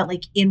it, but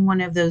like in one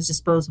of those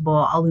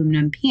disposable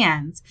aluminum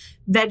pans,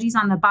 veggies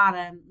on the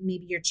bottom,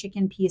 maybe your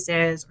chicken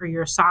pieces or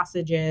your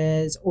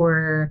sausages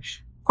or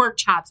pork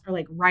chops are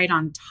like right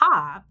on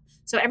top.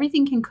 So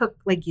everything can cook,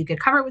 like you could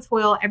cover it with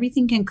foil.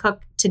 Everything can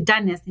cook to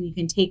doneness, and you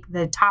can take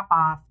the top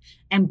off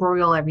and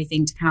broil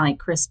everything to kind of like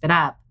crisp it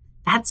up.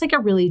 That's like a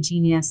really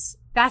genius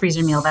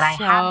freezer meal that I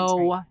haven't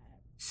tried.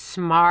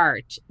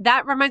 Smart.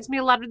 That reminds me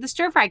a lot of the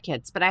stir-fry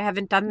kits, but I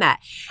haven't done that.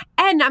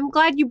 And I'm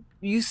glad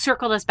you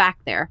circled us back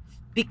there,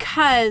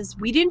 because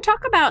we didn't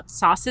talk about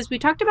sauces. We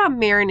talked about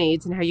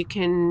marinades and how you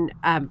can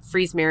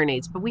freeze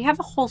marinades, but we have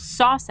a whole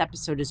sauce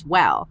episode as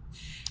well.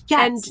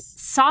 Yes. And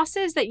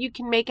sauces that you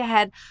can make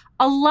ahead.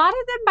 A lot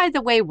of them, by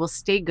the way, will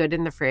stay good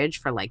in the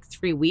fridge for like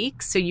 3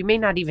 weeks, so you may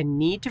not even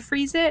need to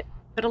freeze it.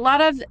 But a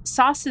lot of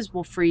sauces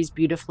will freeze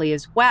beautifully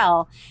as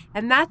well.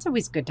 And that's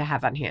always good to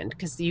have on hand,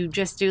 because you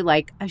just do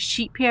like a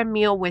sheet pan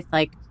meal with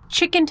like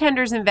chicken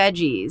tenders and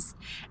veggies.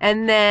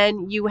 And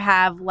then you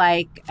have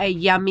like a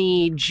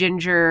yummy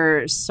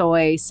ginger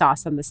soy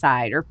sauce on the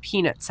side, or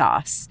peanut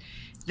sauce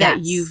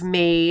that you've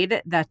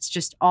made that's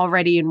just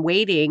already in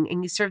waiting.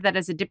 And you serve that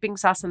as a dipping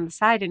sauce on the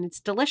side, and it's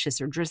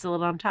delicious, or drizzle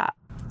it on top.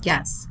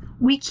 Yes.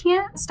 We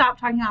can't stop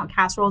talking about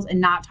casseroles and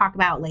not talk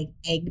about like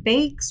egg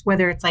bakes,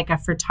 whether it's like a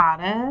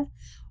frittata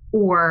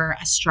or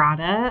a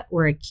strata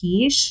or a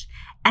quiche.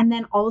 And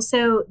then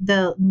also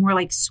the more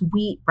like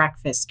sweet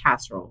breakfast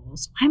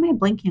casseroles. Why am I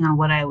blanking on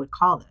what I would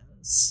call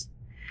those?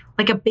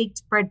 Like a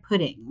baked bread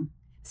pudding.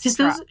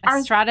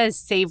 Strata is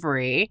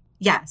savory.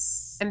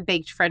 Yes. And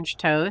baked French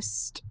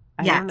toast.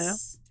 I don't know.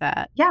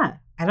 That. Yeah.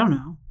 I don't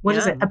know. What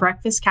is it? A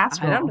breakfast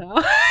casserole? I don't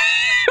know.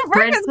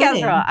 Breakfast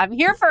casserole. I'm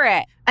here for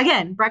it.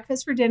 Again,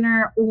 breakfast for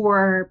dinner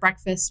or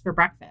breakfast for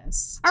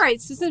breakfast. All right.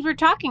 So since we're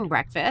talking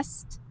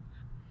breakfast,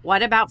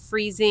 what about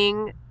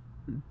freezing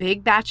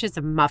big batches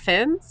of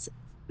muffins,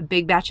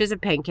 big batches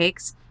of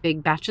pancakes,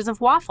 big batches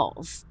of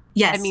waffles?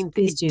 Yes. I mean,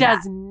 it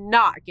does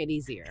not get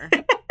easier.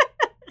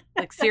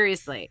 Like,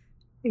 seriously.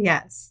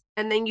 Yes.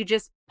 And then you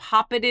just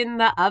pop it in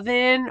the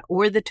oven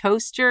or the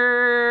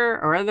toaster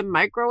or the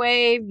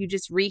microwave. You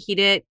just reheat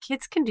it.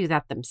 Kids can do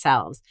that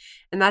themselves.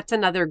 And that's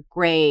another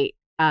great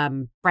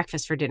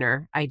breakfast for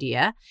dinner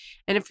idea.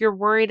 And if you're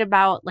worried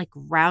about like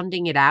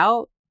rounding it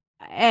out,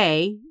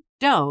 A,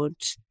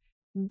 don't.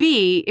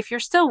 B, if you're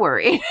still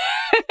worried,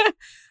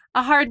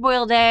 a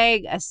hard-boiled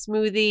egg, a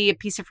smoothie, a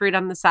piece of fruit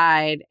on the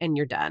side, and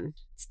you're done.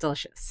 It's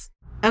delicious.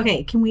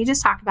 Okay, can we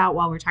just talk about,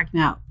 while we're talking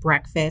about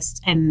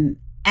breakfast and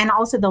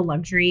also the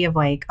luxury of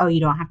like, oh, you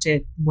don't have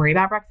to worry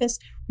about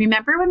breakfast.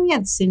 Remember when we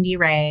had Cindy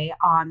Ray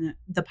on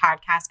the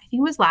podcast, I think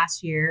it was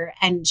last year,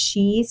 and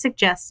she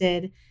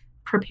suggested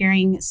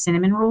preparing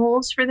cinnamon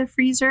rolls for the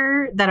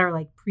freezer that are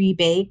like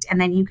pre-baked, and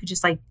then you could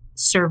just like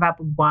serve up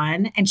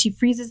one, and she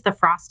freezes the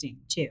frosting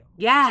too.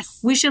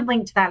 Yes. We should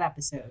link to that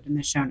episode in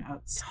the show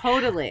notes.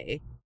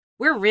 Totally.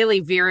 We're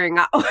really veering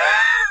up. We're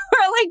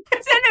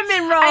like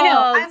cinnamon rolls. I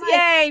know. I'm like,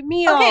 yay,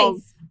 meals. Okay.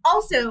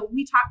 Also,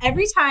 we talk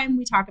every time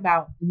we talk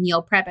about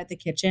meal prep at the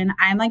kitchen.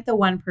 I'm like the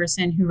one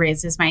person who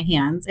raises my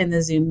hands in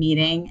the Zoom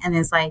meeting and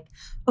is like,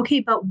 okay,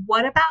 but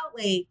what about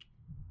like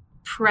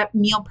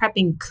meal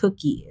prepping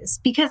cookies?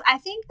 Because I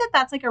think that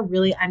that's like a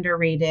really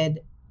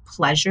underrated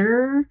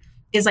pleasure,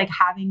 is like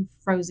having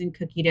frozen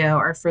cookie dough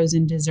or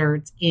frozen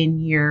desserts in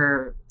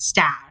your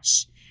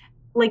stash.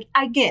 Like,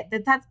 I get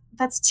that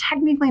that's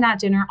technically not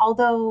dinner,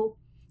 although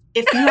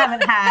if you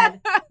haven't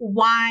had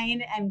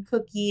wine and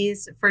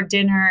cookies for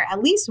dinner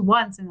at least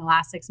once in the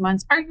last 6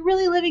 months, are you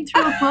really living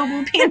through a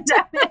global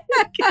pandemic?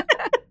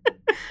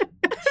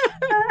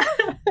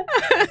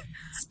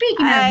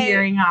 Speaking of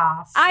veering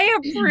off. I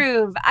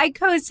approve. I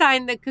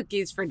co-sign the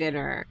cookies for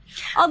dinner.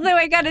 Although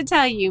I got to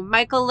tell you,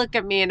 Michael look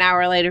at me an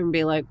hour later and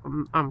be like,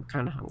 I'm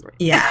kind of hungry.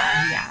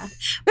 Yeah.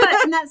 But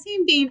in that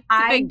same vein,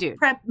 I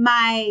prep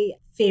my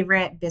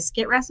favorite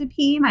biscuit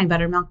recipe, my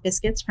buttermilk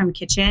biscuits from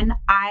Kitchen.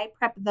 I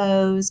prep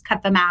those,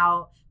 cut them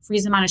out,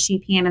 freeze them on a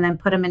sheet pan, and then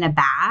put them in a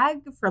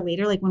bag for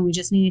later, like when we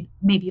just need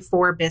maybe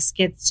 4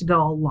 biscuits to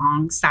go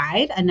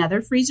alongside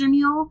another freezer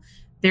meal.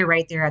 They're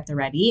right there at the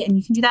ready. And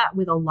you can do that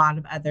with a lot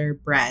of other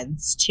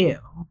breads too.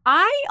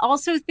 I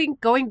also think,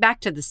 going back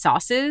to the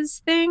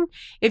sauces thing,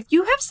 if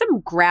you have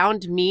some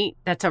ground meat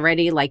that's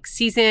already like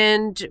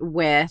seasoned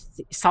with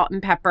salt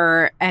and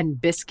pepper and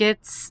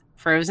biscuits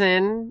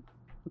frozen,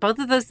 both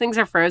of those things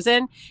are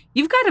frozen,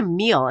 you've got a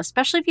meal,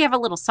 especially if you have a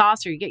little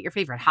sauce or you get your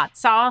favorite hot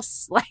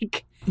sauce.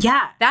 Like,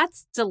 yeah,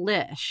 that's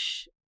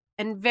delish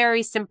and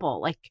very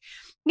simple. Like,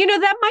 you know,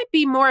 that might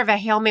be more of a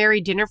Hail Mary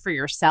dinner for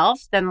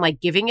yourself than like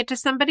giving it to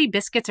somebody.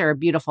 Biscuits are a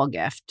beautiful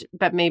gift,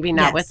 but maybe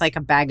not with like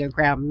a bag of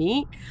ground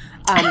meat.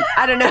 I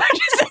don't know. I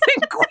just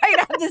didn't quite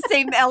have the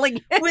same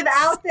elegance.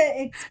 Without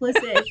the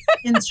explicit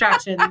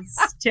instructions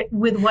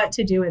with what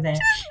to do with it.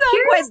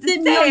 Here's the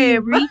meal you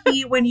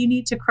reheat when you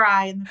need to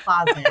cry in the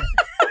closet.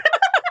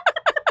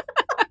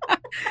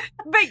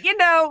 But, you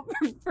know,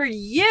 for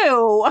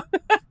you,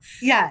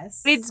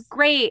 yes, it's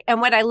great.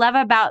 And what I love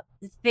about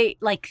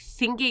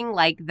thinking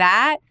like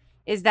that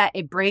is that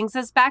it brings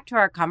us back to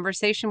our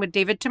conversation with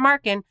David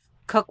Tamarkin.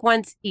 Cook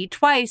once, eat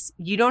twice.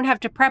 You don't have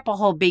to prep a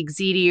whole big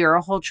ziti or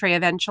a whole tray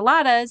of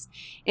enchiladas.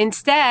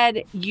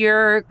 Instead,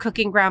 you're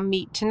cooking ground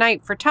meat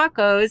tonight for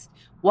tacos.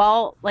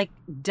 Well, like,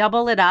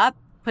 double it up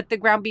put the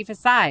ground beef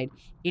aside.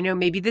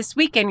 Maybe this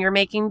weekend you're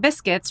making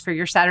biscuits for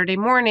your Saturday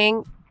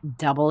morning,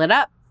 double it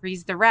up,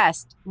 freeze the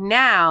rest.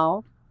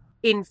 Now,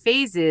 in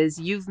phases,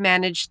 you've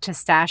managed to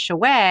stash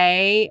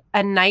away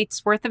a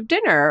night's worth of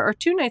dinner or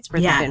 2 nights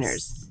worth of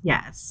dinners.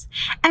 Yes.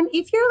 And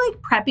if you're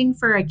like prepping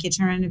for a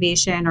kitchen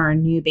renovation or a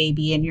new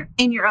baby and you're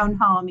in your own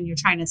home and you're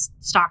trying to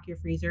stock your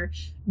freezer,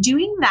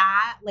 doing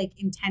that like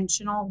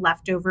intentional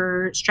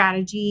leftover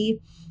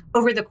strategy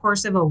over the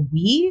course of a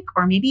week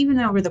or maybe even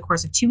over the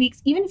course of 2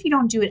 weeks, even if you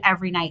don't do it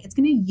every night, it's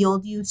going to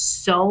yield you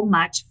so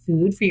much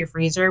food for your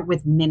freezer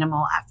with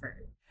minimal effort.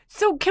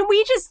 So can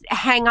we just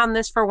hang on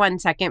this for 1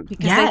 second?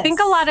 Because I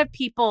think a lot of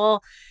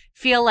people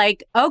feel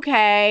like,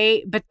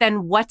 okay, but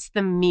then what's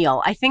the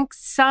meal? I think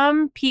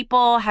some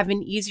people have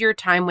an easier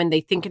time when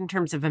they think in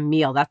terms of a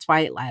meal. That's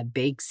why a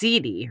baked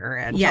ziti or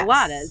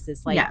enchiladas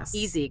is like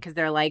easy because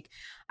they're like,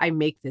 I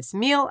make this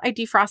meal, I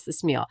defrost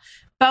this meal.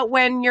 But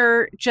when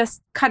you're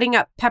just cutting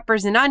up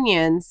peppers and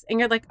onions and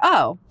you're like,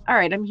 oh, all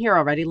right, I'm here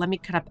already. Let me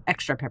cut up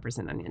extra peppers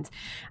and onions.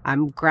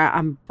 I'm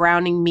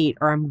browning meat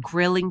or I'm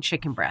grilling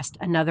chicken breast.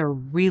 Another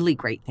really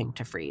great thing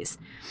to freeze.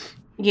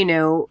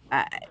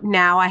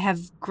 Now I have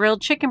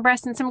grilled chicken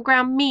breast and some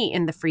ground meat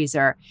in the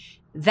freezer.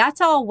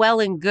 That's all well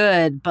and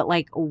good. But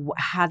like,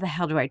 how the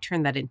hell do I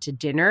turn that into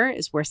dinner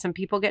is where some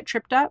people get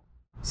tripped up.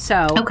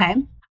 So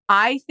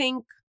I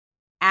think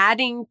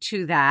adding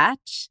to that,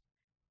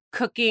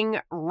 cooking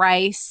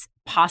rice,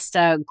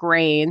 pasta,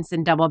 grains,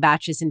 and double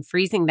batches and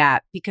freezing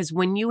that. Because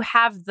when you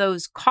have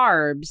those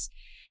carbs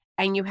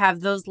and you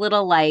have those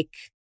little like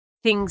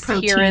things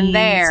here and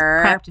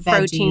there,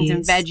 proteins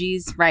and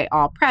veggies, right,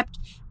 all prepped,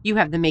 you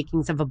have the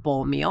makings of a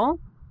bowl meal.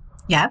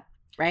 Yep.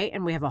 Right?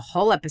 And we have a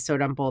whole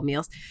episode on bowl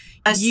meals.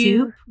 A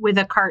soup with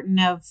a carton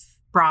of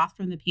broth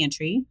from the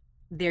pantry.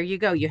 There you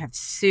go. You have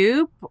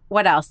soup.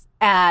 What else?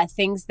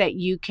 Things that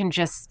you can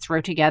just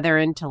throw together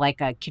into like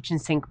a kitchen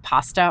sink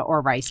pasta or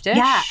rice dish.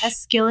 Yeah, a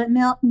skillet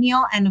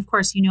meal. And of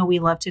course, we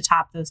love to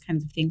top those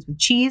kinds of things with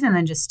cheese and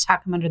then just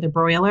tuck them under the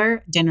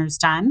broiler. Dinner's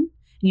done. And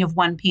you have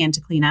one pan to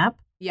clean up.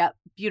 Yep.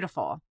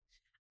 Beautiful.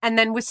 And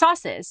then with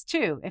sauces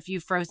too. If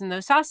you've frozen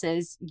those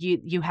sauces,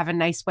 you have a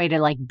nice way to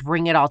like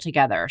bring it all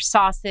together.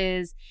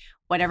 Sauces,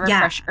 whatever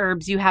fresh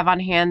herbs you have on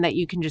hand that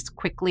you can just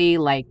quickly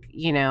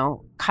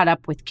cut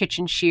up with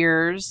kitchen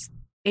shears.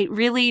 It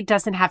really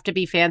doesn't have to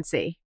be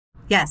fancy.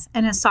 Yes.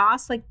 And a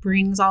sauce like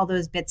brings all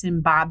those bits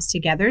and bobs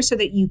together so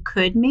that you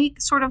could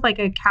make sort of like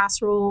a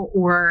casserole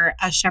or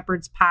a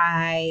shepherd's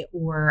pie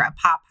or a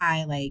pot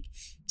pie. Like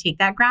take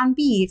that ground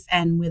beef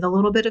and with a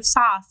little bit of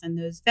sauce and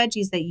those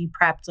veggies that you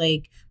prepped,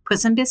 like put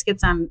some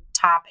biscuits on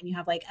top and you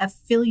have like a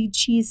Philly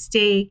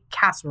cheesesteak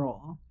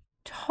casserole.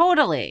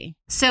 Totally.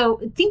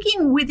 So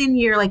thinking within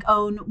your like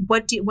own,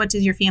 what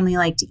does your family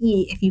like to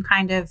eat? If you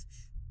kind of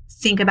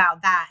think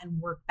about that and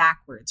work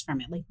backwards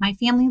from it. Like my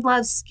family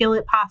loves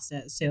skillet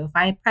pasta. So if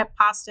I prep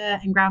pasta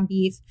and ground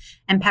beef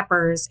and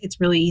peppers,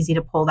 it's really easy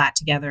to pull that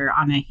together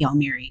on a Hail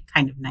Mary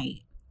kind of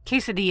night.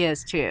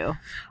 Quesadillas too.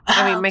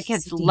 I mean, my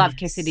kids love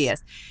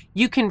quesadillas.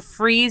 You can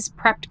freeze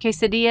prepped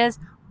quesadillas,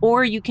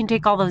 or you can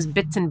take all those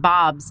bits and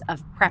bobs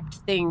of prepped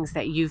things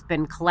that you've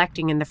been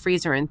collecting in the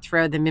freezer and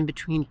throw them in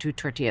between 2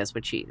 tortillas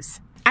with cheese.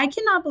 I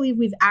cannot believe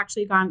we've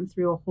actually gone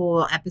through a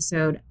whole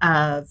episode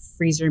of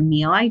freezer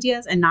meal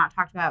ideas and not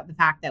talked about the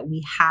fact that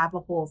we have a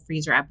whole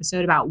freezer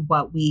episode about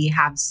what we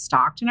have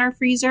stocked in our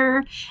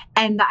freezer.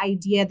 And the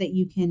idea that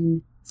you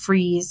can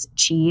freeze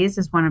cheese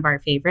is one of our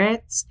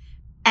favorites.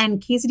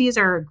 And quesadillas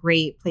are a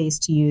great place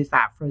to use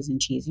that frozen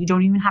cheese. You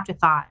don't even have to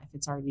thaw if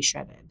it's already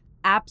shredded.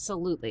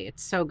 Absolutely.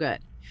 It's so good.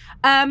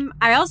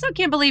 I also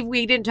can't believe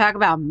we didn't talk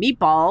about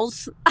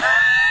meatballs.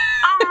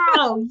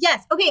 Oh,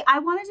 yes. Okay. I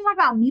wanted to talk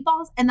about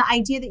meatballs and the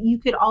idea that you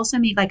could also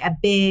make like a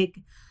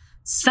big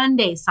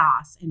sundae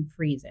sauce and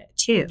freeze it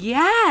too.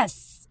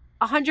 Yes,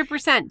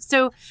 100%.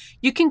 So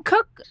you can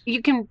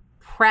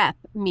prep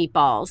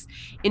meatballs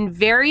in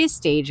various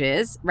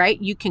stages, right?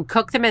 You can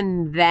cook them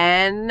and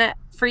then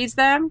freeze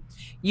them.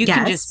 You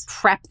can just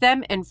prep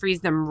them and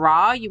freeze them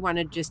raw. You want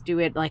to just do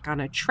it like on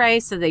a tray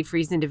so they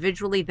freeze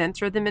individually, then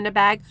throw them in a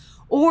bag.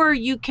 Or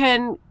you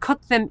can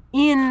cook them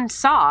in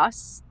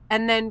sauce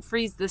and then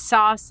freeze the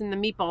sauce and the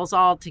meatballs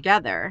all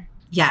together.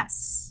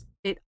 Yes.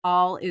 It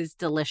all is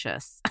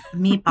delicious.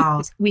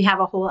 Meatballs. We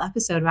have a whole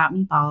episode about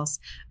meatballs.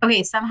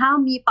 Okay, somehow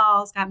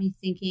meatballs got me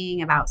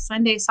thinking about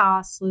sundae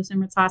sauce, slow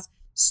simmered sauce,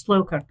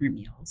 slow cooker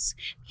meals.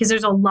 Because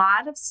there's a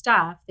lot of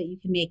stuff that you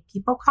can make.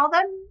 People call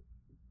them,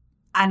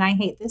 and I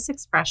hate this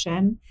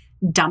expression,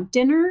 dump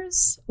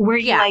dinners, where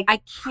you like...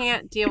 I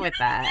can't deal with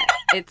that.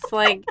 It's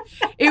like,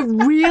 it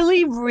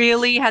really,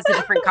 really has a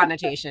different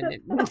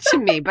connotation to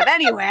me. But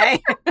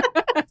anyway.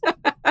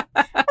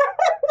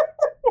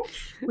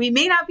 We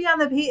may not be on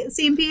the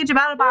same page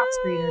about a box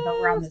breeder, but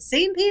we're on the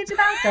same page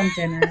about dump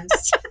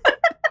dinners.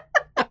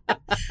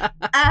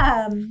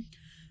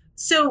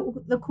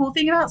 So the cool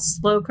thing about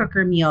slow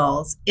cooker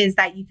meals is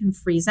that you can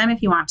freeze them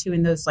if you want to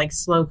in those like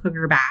slow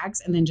cooker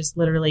bags and then just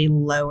literally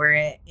lower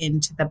it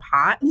into the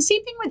pot. And the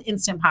same thing with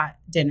Instant Pot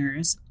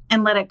dinners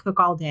and let it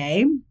cook all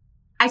day.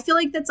 I feel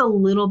like that's a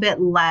little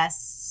bit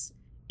less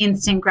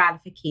instant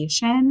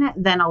gratification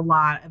than a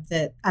lot of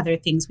the other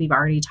things we've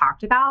already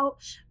talked about.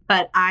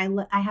 But I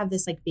have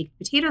this like baked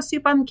potato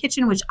soup on the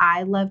kitchen, which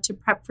I love to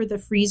prep for the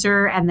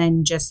freezer and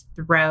then just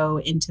throw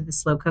into the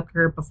slow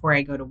cooker before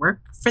I go to work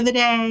for the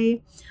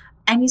day.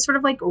 And you sort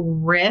of like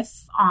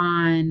riff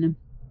on,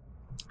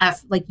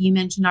 like you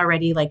mentioned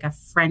already, like a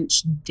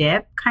French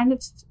dip kind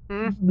of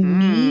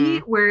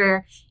meat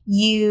where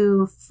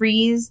you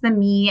freeze the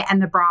meat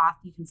and the broth.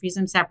 You can freeze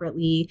them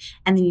separately.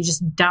 And then you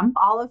just dump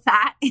all of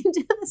that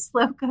into the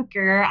slow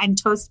cooker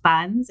and toast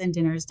buns and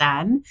dinner's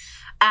done.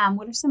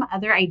 What are some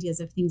other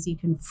ideas of things you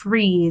can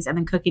freeze and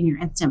then cook in your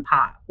Instant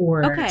Pot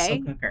or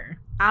slow cooker?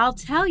 I'll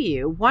tell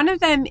you. One of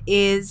them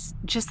is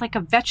just like a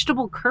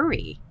vegetable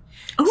curry.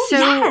 Oh,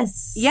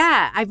 yes.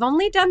 Yeah, I've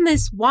only done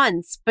this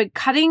once, but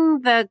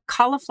cutting the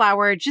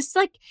cauliflower just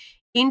like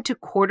into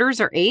quarters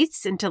or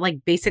eighths into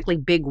like basically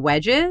big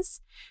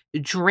wedges,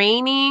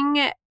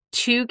 draining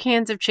 2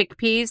 cans of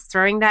chickpeas,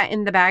 throwing that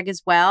in the bag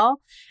as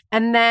well.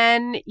 And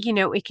then, you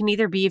know, it can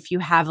either be if you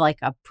have like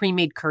a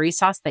pre-made curry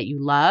sauce that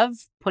you love,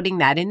 putting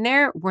that in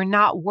there. We're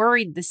not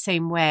worried the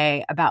same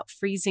way about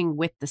freezing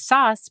with the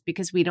sauce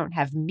because we don't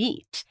have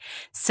meat.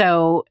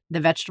 So the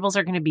vegetables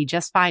are going to be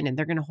just fine and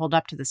they're going to hold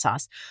up to the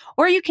sauce.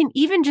 Or you can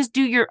even just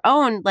do your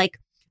own, like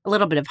a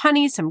little bit of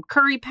honey, some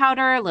curry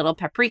powder, a little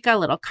paprika, a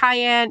little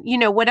cayenne, you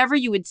know, whatever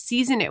you would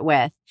season it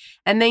with.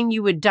 And then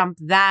you would dump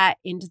that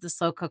into the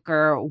slow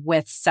cooker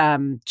with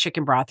some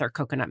chicken broth or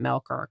coconut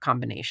milk or a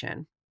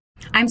combination.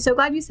 I'm so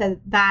glad you said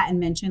that and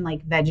mentioned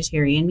like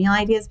vegetarian meal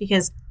ideas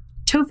because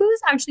tofu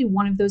is actually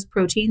one of those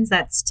proteins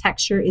that's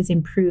texture is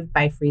improved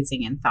by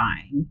freezing and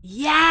thawing.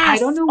 Yes. I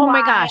don't know why.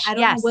 My gosh. I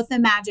don't know what the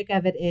magic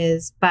of it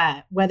is,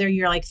 but whether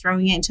you're like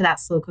throwing it into that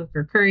slow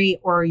cooker curry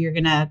or you're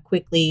going to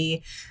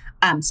quickly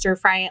stir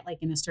fry it like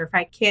in a stir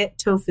fry kit,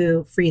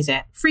 tofu, freeze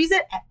it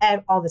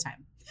all the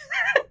time.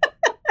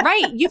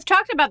 Right. You've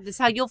talked about this,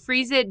 how you'll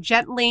freeze it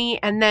gently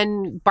and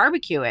then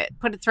barbecue it,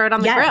 throw it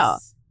on the grill.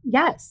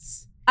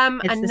 Yes.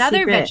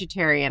 Another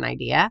vegetarian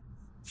idea,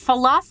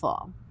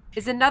 falafel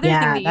is another thing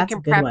that you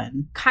can prep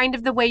kind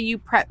of the way you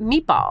prep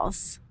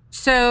meatballs.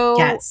 So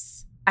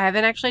yes. I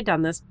haven't actually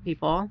done this,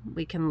 people.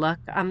 We can look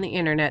on the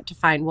internet to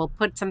find, we'll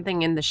put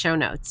something in the show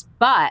notes.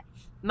 But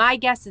my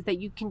guess is that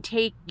you can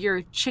take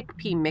your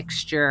chickpea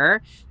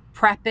mixture,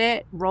 prep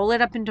it, roll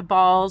it up into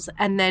balls,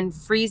 and then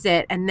freeze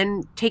it, and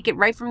then take it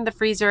right from the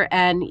freezer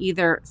and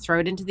either throw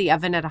it into the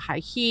oven at a high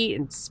heat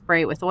and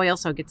spray it with oil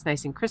so it gets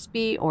nice and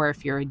crispy. Or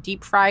if you're a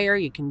deep fryer,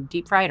 you can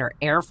deep fry it or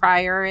air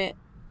fryer it.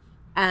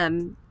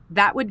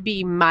 That would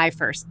be my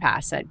first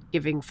pass at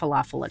giving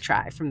falafel a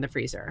try from the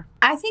freezer.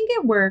 I think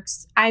it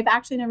works. I've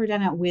actually never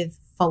done it with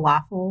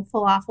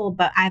falafel,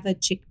 but I have a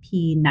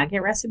chickpea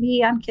nugget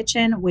recipe on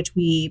Kitchen, which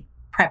we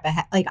prep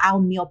ahead. Like I'll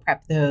meal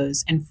prep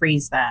those and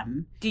freeze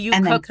them. Do you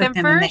cook them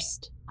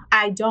first?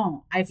 I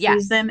don't. I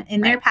freeze them in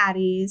their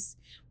patties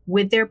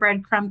with their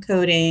breadcrumb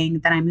coating.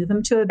 Then I move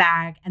them to a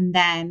bag. And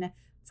then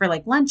for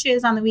like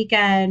lunches on the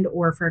weekend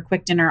or for a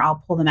quick dinner,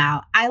 I'll pull them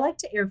out. I like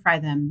to air fry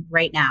them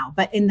right now,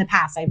 but in the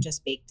past, I've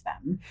just baked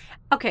them.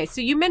 Okay, so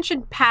you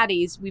mentioned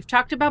patties. We've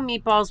talked about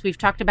meatballs. We've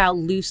talked about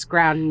loose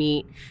ground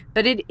meat.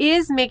 But it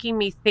is making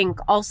me think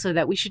also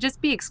that we should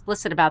just be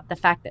explicit about the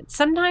fact that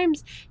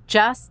sometimes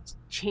just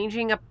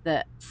changing up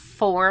the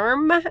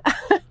form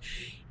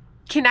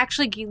can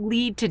actually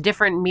lead to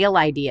different meal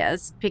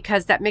ideas,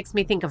 because that makes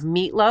me think of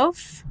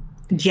meatloaf.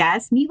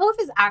 Yes, meatloaf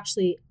is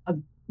actually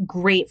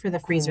great for the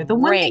freezer. The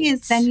one thing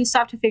is then you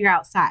still have to figure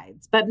out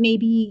sides, but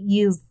maybe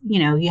you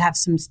have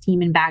some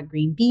steam and bag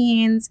green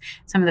beans,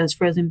 some of those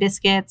frozen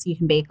biscuits you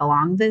can bake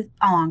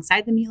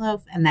alongside the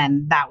meatloaf, and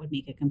then that would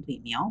make a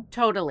complete meal.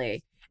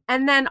 Totally.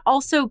 And then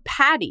also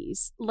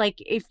patties, like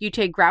if you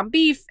take ground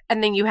beef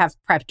and then you have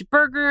prepped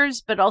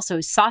burgers, but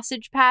also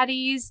sausage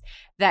patties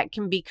that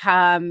can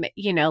become,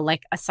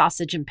 like a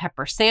sausage and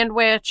pepper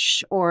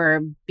sandwich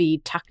or be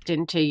tucked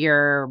into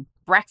your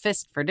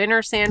breakfast for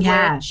dinner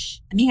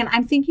sandwich. Yeah. Man,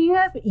 I'm thinking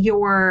of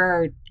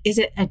is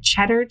it a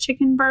cheddar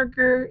chicken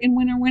burger in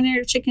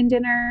winter chicken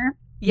dinner?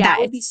 Yeah. That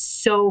would be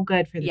so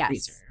good for the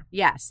freezer.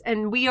 Yes.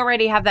 And we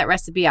already have that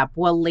recipe up.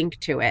 We'll link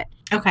to it.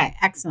 Okay.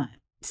 Excellent.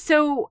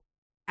 So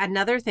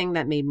another thing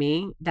that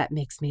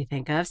makes me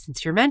think of,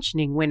 since you're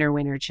mentioning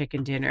winter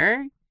chicken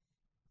dinner,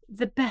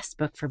 the best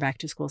book for back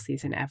to school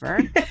season ever.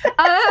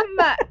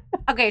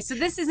 Okay, so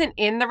this isn't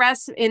in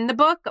the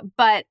book,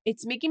 but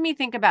it's making me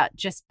think about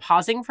just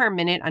pausing for a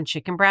minute on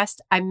chicken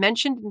breast. I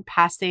mentioned in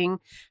passing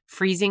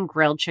freezing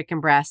grilled chicken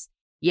breast.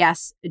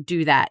 Yes,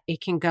 do that. It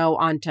can go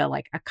onto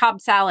like a Cobb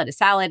salad, a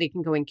salad. It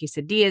can go in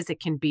quesadillas. It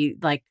can be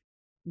like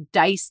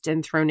diced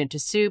and thrown into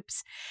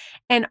soups.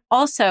 And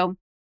also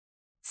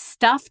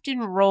stuffed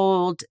and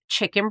rolled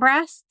chicken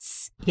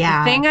breasts.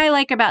 Yeah. The thing I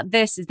like about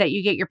this is that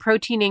you get your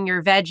protein and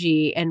your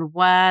veggie in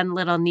one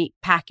little neat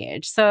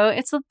package. So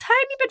it's a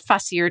tiny bit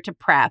fussier to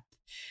prep,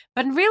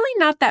 but really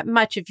not that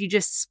much if you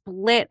just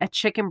split a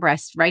chicken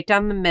breast right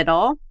down the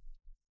middle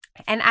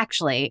And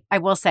actually, I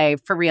will say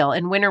for real,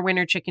 in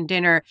Winner Chicken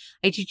Dinner,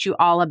 I teach you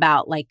all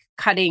about like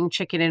cutting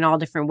chicken in all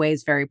different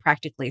ways very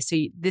practically. So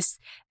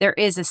there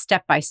is a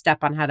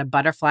step-by-step on how to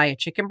butterfly a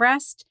chicken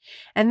breast.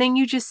 And then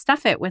you just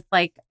stuff it with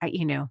like,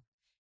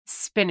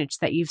 spinach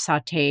that you've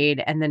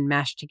sauteed and then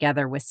mashed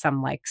together with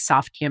some like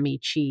soft, yummy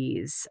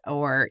cheese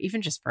or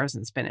even just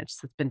frozen spinach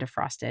that's been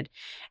defrosted.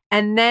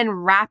 And then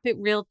wrap it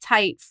real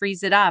tight,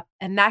 freeze it up,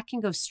 and that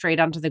can go straight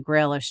onto the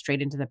grill or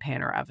straight into the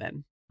pan or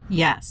oven.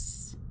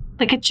 Yes.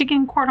 Like a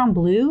chicken cordon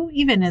bleu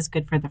even is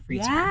good for the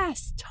freezer.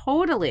 Yes,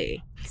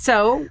 totally.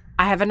 So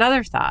I have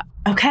another thought.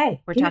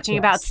 Okay. We're talking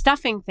about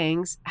stuffing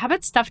things. How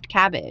about stuffed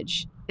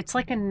cabbage? It's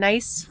like a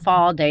nice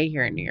fall day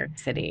here in New York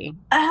City.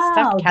 Oh,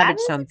 Stuffed cabbage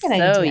sounds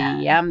so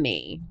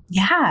yummy.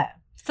 Yeah.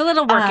 It's a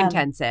little work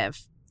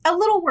intensive. A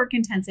little work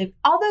intensive.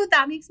 Although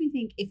that makes me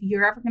think if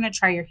you're ever going to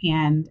try your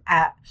hand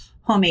at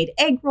homemade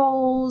egg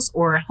rolls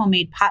or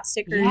homemade pot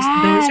stickers,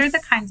 those are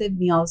the kinds of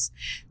meals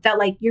that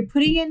like you're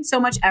putting in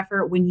so much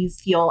effort when you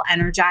feel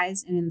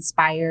energized and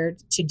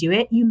inspired to do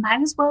it. You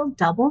might as well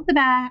double the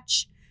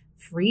batch,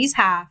 freeze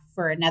half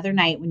for another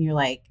night when you're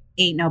like,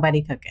 ain't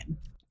nobody cooking.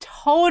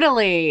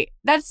 Totally.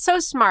 That's so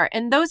smart.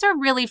 And those are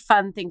really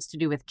fun things to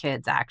do with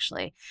kids,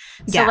 actually.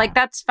 So like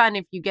that's fun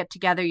if you get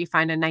together, you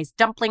find a nice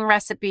dumpling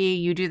recipe,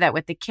 you do that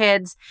with the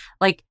kids,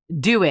 like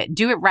do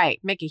it right.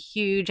 Make a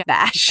huge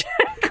batch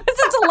because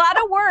it's a lot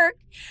of work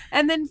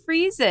and then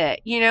freeze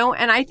it,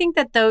 And I think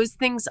that those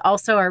things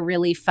also are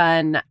really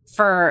fun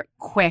for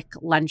quick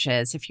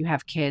lunches if you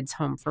have kids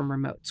home from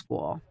remote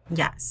school.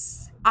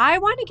 Yes. I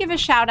want to give a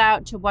shout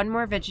out to one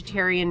more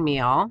vegetarian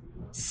meal,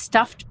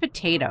 stuffed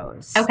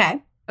potatoes.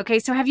 Okay,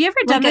 so have you ever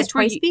done like this? A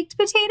twice baked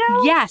potato?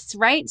 Yes,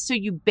 right? So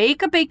you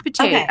bake a baked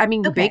potato. Okay.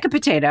 You bake a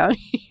potato.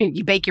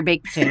 You bake your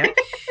baked potato.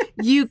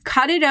 You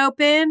cut it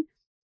open.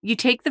 You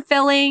take the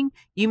filling.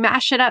 You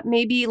mash it up.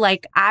 Maybe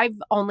like I've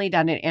only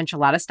done it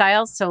enchilada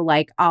style. So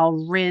like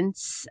I'll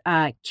rinse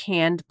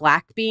canned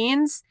black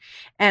beans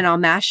and I'll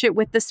mash it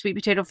with the sweet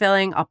potato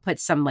filling. I'll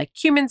put some like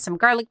cumin, some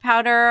garlic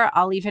powder.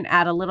 I'll even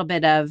add a little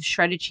bit of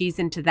shredded cheese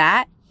into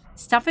that.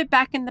 Stuff it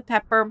back in the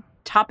pepper.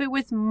 Top it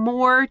with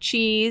more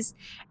cheese,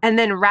 and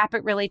then wrap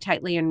it really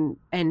tightly in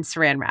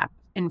saran wrap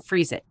and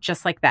freeze it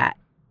just like that.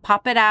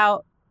 Pop it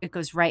out. It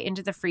goes right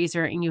into the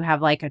freezer, and you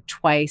have like a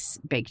twice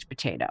baked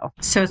potato.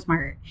 So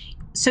smart.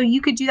 So you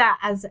could do that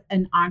as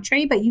an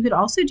entree, but you could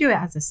also do it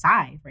as a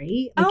side,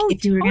 right? Like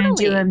if you were going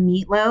to do a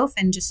meatloaf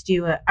and just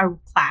do a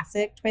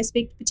classic twice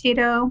baked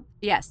potato.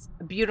 Yes,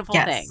 a beautiful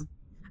thing.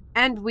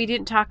 And we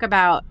didn't talk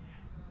about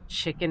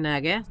chicken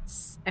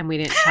nuggets, and we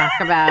didn't talk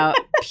about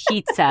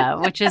pizza,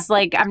 which is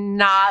like, I'm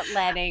not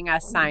letting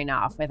us sign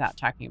off without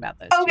talking about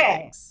those two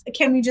things.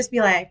 Can we just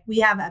be like, we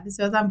have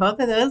episodes on both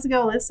of those?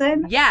 Go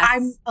listen. Yes.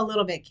 I'm a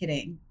little bit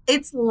kidding.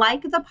 It's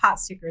like the pot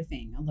sticker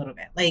thing a little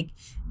bit. Like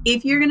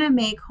if you're going to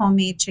make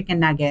homemade chicken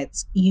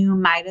nuggets, you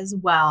might as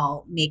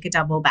well make a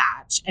double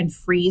batch and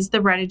freeze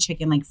the breaded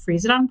chicken, like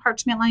freeze it on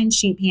parchment lined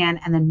sheet pan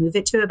and then move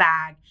it to a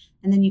bag.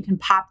 And then you can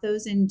pop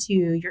those into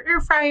your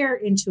air fryer,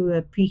 into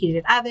a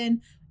preheated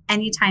oven,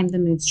 anytime the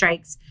mood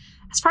strikes.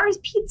 As far as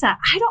pizza,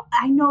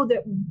 I know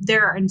that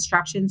there are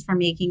instructions for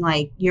making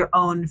like your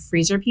own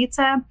freezer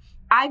pizza.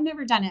 I've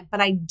never done it, but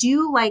I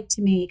do like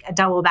to make a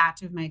double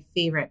batch of my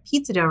favorite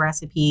pizza dough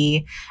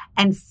recipe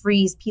and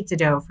freeze pizza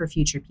dough for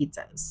future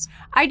pizzas.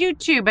 I do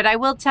too, but I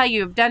will tell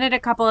you, I've done it a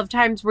couple of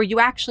times where you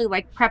actually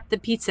like prep the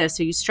pizza.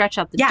 So you stretch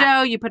out the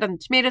dough, you put on the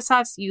tomato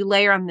sauce, you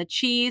layer on the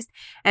cheese,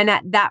 and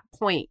at that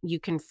point you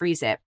can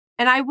freeze it.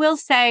 And I will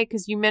say,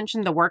 because you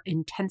mentioned the work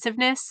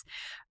intensiveness,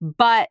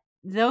 but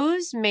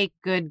those make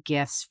good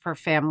gifts for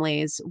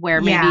families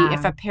where maybe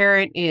if a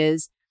parent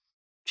is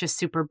just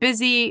super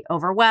busy,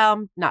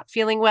 overwhelmed, not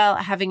feeling well,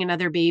 having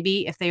another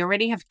baby, if they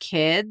already have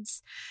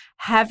kids,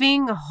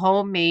 having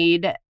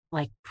homemade,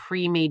 like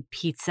pre-made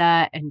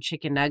pizza and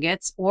chicken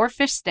nuggets or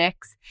fish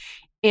sticks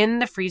in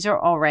the freezer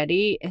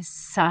already is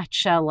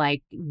such a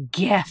like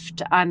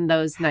gift on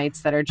those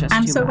nights that are just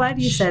I'm too so much. glad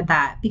you said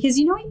that, because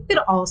you could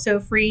also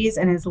freeze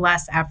and is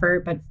less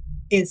effort, but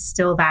is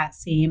still that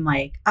same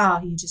like,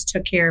 oh, you just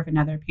took care of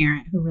another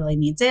parent who really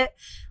needs it.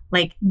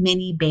 Like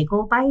mini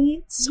bagel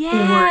bites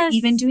or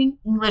even doing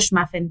English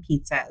muffin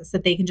pizzas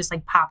that they can just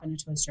like pop in a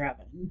toaster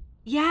oven.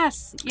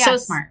 Yes. So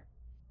smart.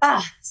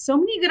 So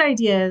many good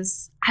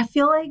ideas. I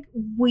feel like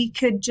we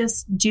could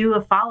just do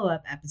a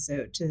follow-up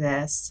episode to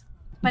this.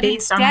 But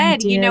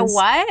instead, you know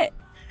what?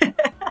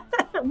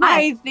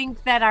 I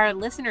think that our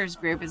listeners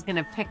group is going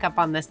to pick up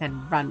on this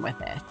and run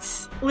with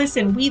it.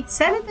 Listen, we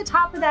said at the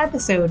top of the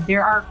episode,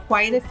 there are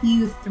quite a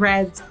few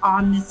threads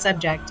on this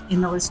subject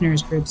in the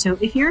listeners group. So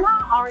if you're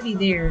not already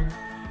there,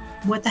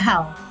 what the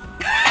hell?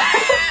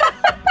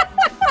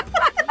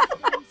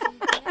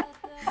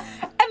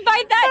 And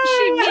by that,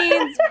 she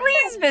means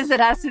please visit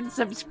us and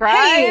subscribe.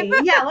 Hey,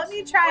 let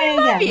me try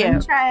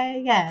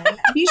again.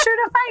 Be sure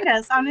to find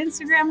us on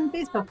Instagram and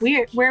Facebook,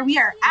 where we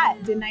are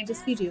at Didn't I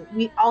Just Feed You.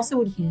 We also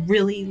would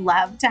really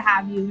love to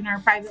have you in our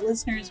private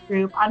listeners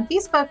group on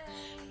Facebook,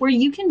 where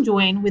you can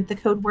join with the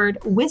code word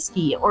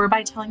whiskey or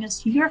by telling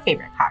us your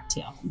favorite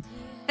cocktail.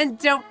 And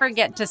don't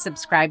forget to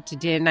subscribe to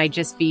Didn't I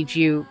Just Feed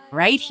You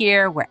right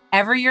here,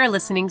 wherever you're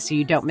listening, so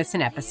you don't miss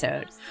an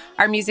episode.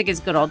 Our music is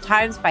Good Old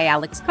Times by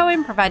Alex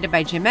Cohen, provided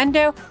by Jim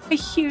Endo. A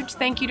huge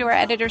thank you to our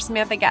editor,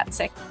 Samantha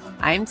Gatzik.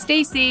 I'm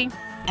Stacy.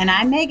 And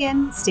I'm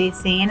Megan. Stay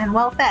sane and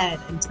well fed.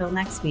 Until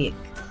next week.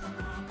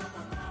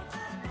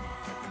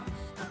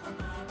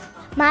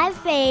 My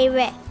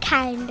favorite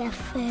kind of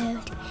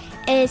food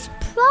is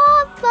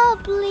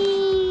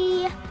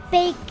probably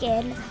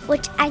bacon,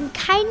 which I'm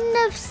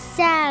kind of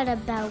sad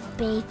about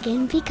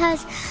bacon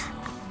because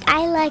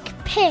I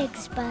like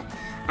pigs, but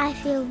I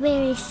feel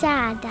very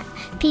sad that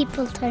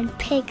people turn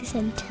pigs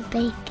into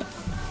bacon.